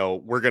when,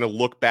 we're going to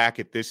look back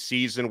at this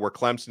season where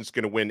Clemson's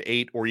going to win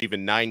 8 or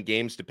even 9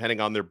 games, depending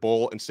on their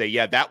bowl, and say,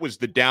 yeah, that was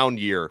the down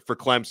year for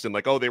Clemson.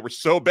 Like, oh, they were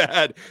so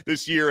bad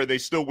this year and they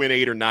still win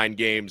 8 or 9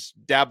 games.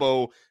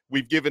 Dabo,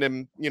 we've given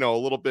him, a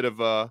little bit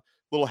of a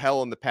little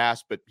hell in the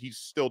past, but he's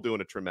still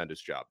doing a tremendous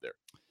job there.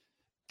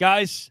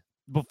 Guys,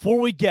 before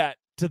we get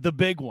to the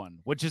big one,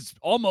 which is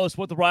almost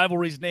what the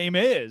rivalry's name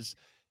is,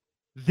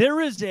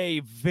 there is a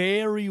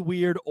very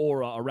weird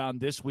aura around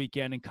this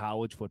weekend in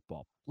college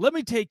football. Let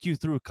me take you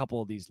through a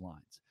couple of these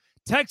lines.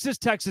 Texas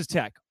Tech,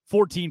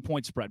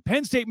 14-point spread.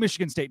 Penn State,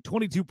 Michigan State,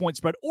 22-point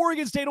spread.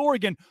 Oregon State,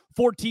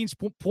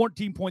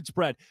 14-point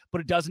spread.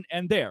 But it doesn't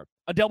end there.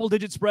 A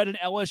double-digit spread in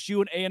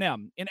LSU and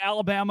A&M, in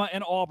Alabama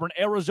and Auburn,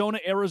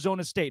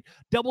 Arizona State.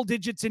 Double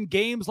digits in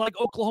games like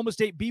Oklahoma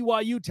State,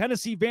 BYU,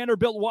 Tennessee,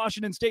 Vanderbilt,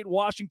 Washington State,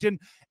 Washington.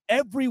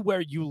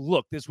 Everywhere you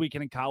look this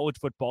weekend in college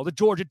football, the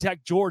Georgia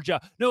Tech,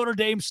 Georgia, Notre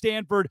Dame,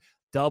 Stanford,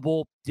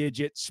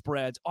 double-digit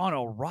spreads on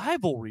a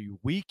rivalry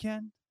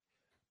weekend.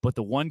 But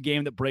the one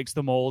game that breaks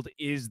the mold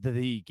is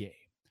the game.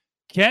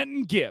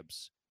 Kenton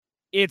Gibbs.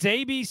 It's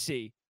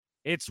ABC.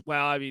 It's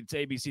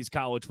ABC's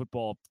college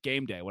football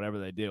game day, whatever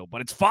they do.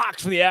 But it's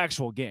Fox for the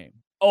actual game.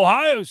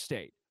 Ohio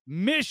State,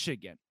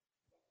 Michigan,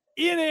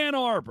 in Ann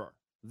Arbor.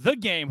 The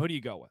game. Who do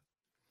you go with?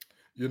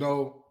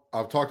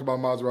 I've talked about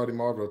Maserati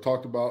Marvin.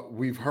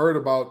 We've heard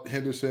about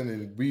Henderson,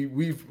 and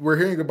we're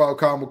hearing about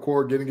Kyle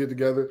McCord getting it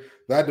together.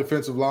 That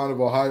defensive line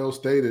of Ohio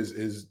State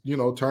is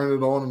turning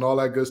it on and all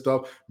that good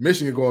stuff.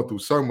 Michigan going through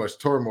so much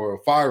turmoil,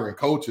 firing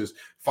coaches,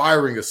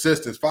 firing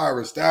assistants,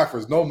 firing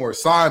staffers, no more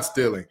sign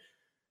stealing.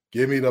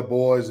 Give me the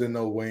boys in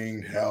the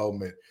winged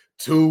helmet.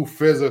 Too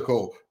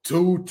physical,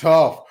 too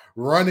tough.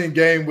 Running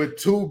game with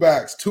 2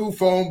 backs, 2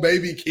 foam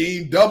baby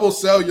Keem, double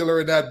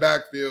cellular in that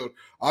backfield.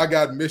 I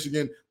got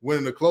Michigan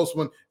winning a close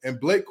one. And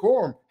Blake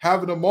Corum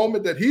having a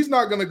moment that he's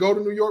not going to go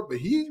to New York, but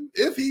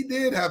if he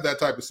did have that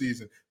type of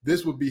season,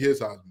 this would be his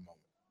Heisman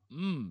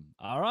moment.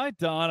 All right,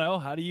 Dono.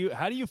 How do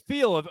you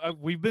feel?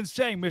 We've been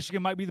saying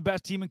Michigan might be the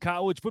best team in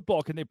college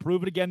football. Can they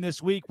prove it again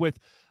this week with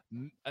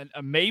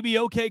a maybe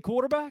okay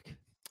quarterback?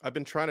 I've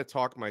been trying to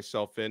talk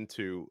myself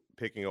into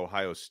picking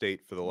Ohio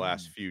State for the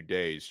last few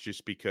days,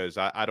 just because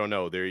I don't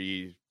know.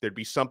 There'd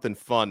be something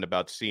fun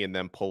about seeing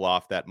them pull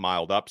off that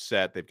mild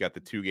upset. They've got the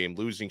 2-game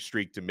losing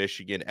streak to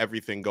Michigan,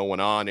 everything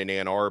going on in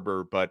Ann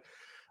Arbor. But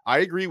I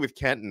agree with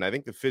Kenton. I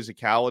think the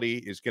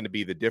physicality is going to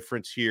be the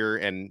difference here.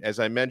 And as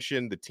I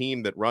mentioned, the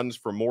team that runs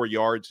for more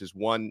yards has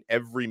won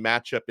every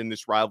matchup in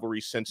this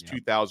rivalry since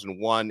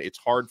 2001. It's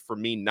hard for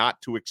me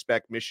not to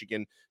expect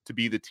Michigan to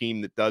be the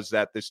team that does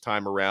that this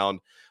time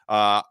around.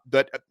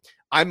 But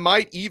I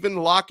might even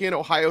lock in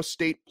Ohio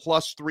State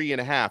plus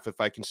 3.5 if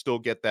I can still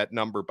get that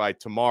number by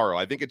tomorrow.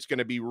 I think it's going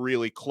to be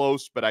really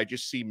close, but I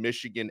just see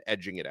Michigan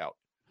edging it out.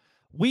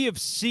 We have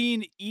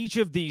seen each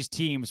of these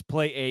teams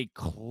play a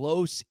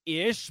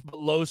close-ish but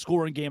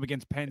low-scoring game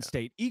against Penn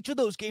State. Each of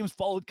those games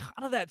followed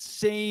kind of that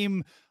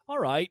same, all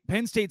right,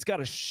 Penn State's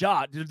got a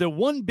shot. They're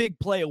one big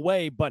play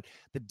away, but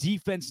the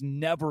defense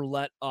never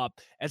let up.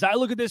 As I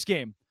look at this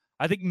game,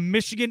 I think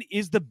Michigan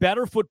is the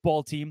better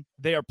football team.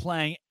 They are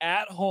playing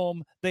at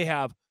home. They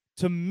have,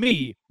 to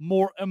me,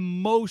 more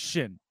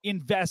emotion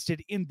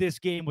invested in this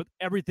game with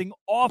everything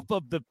off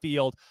of the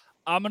field.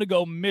 I'm going to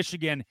go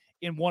Michigan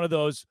in one of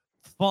those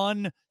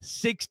fun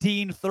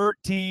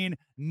 16-13,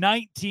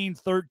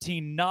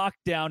 19-13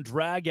 knockdown,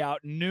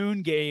 drag-out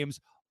noon games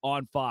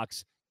on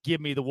Fox.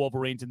 Give me the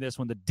Wolverines in this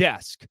one. The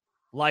desk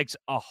likes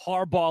a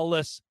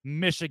Harbaugh-less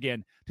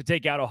Michigan to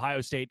take out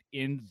Ohio State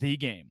in the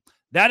game.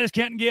 That is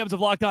Kenton Gibbs of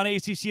Locked On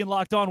ACC and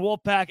Locked On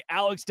Wolfpack,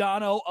 Alex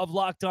Dono of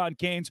Locked On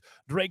Canes,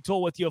 Drake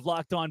Toll with you of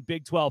Locked On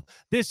Big 12.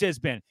 This has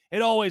been,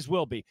 it always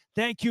will be.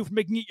 Thank you for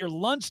making it your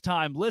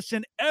lunchtime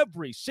listen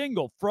every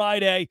single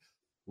Friday.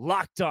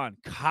 Locked On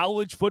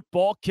College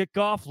Football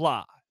Kickoff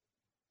Live.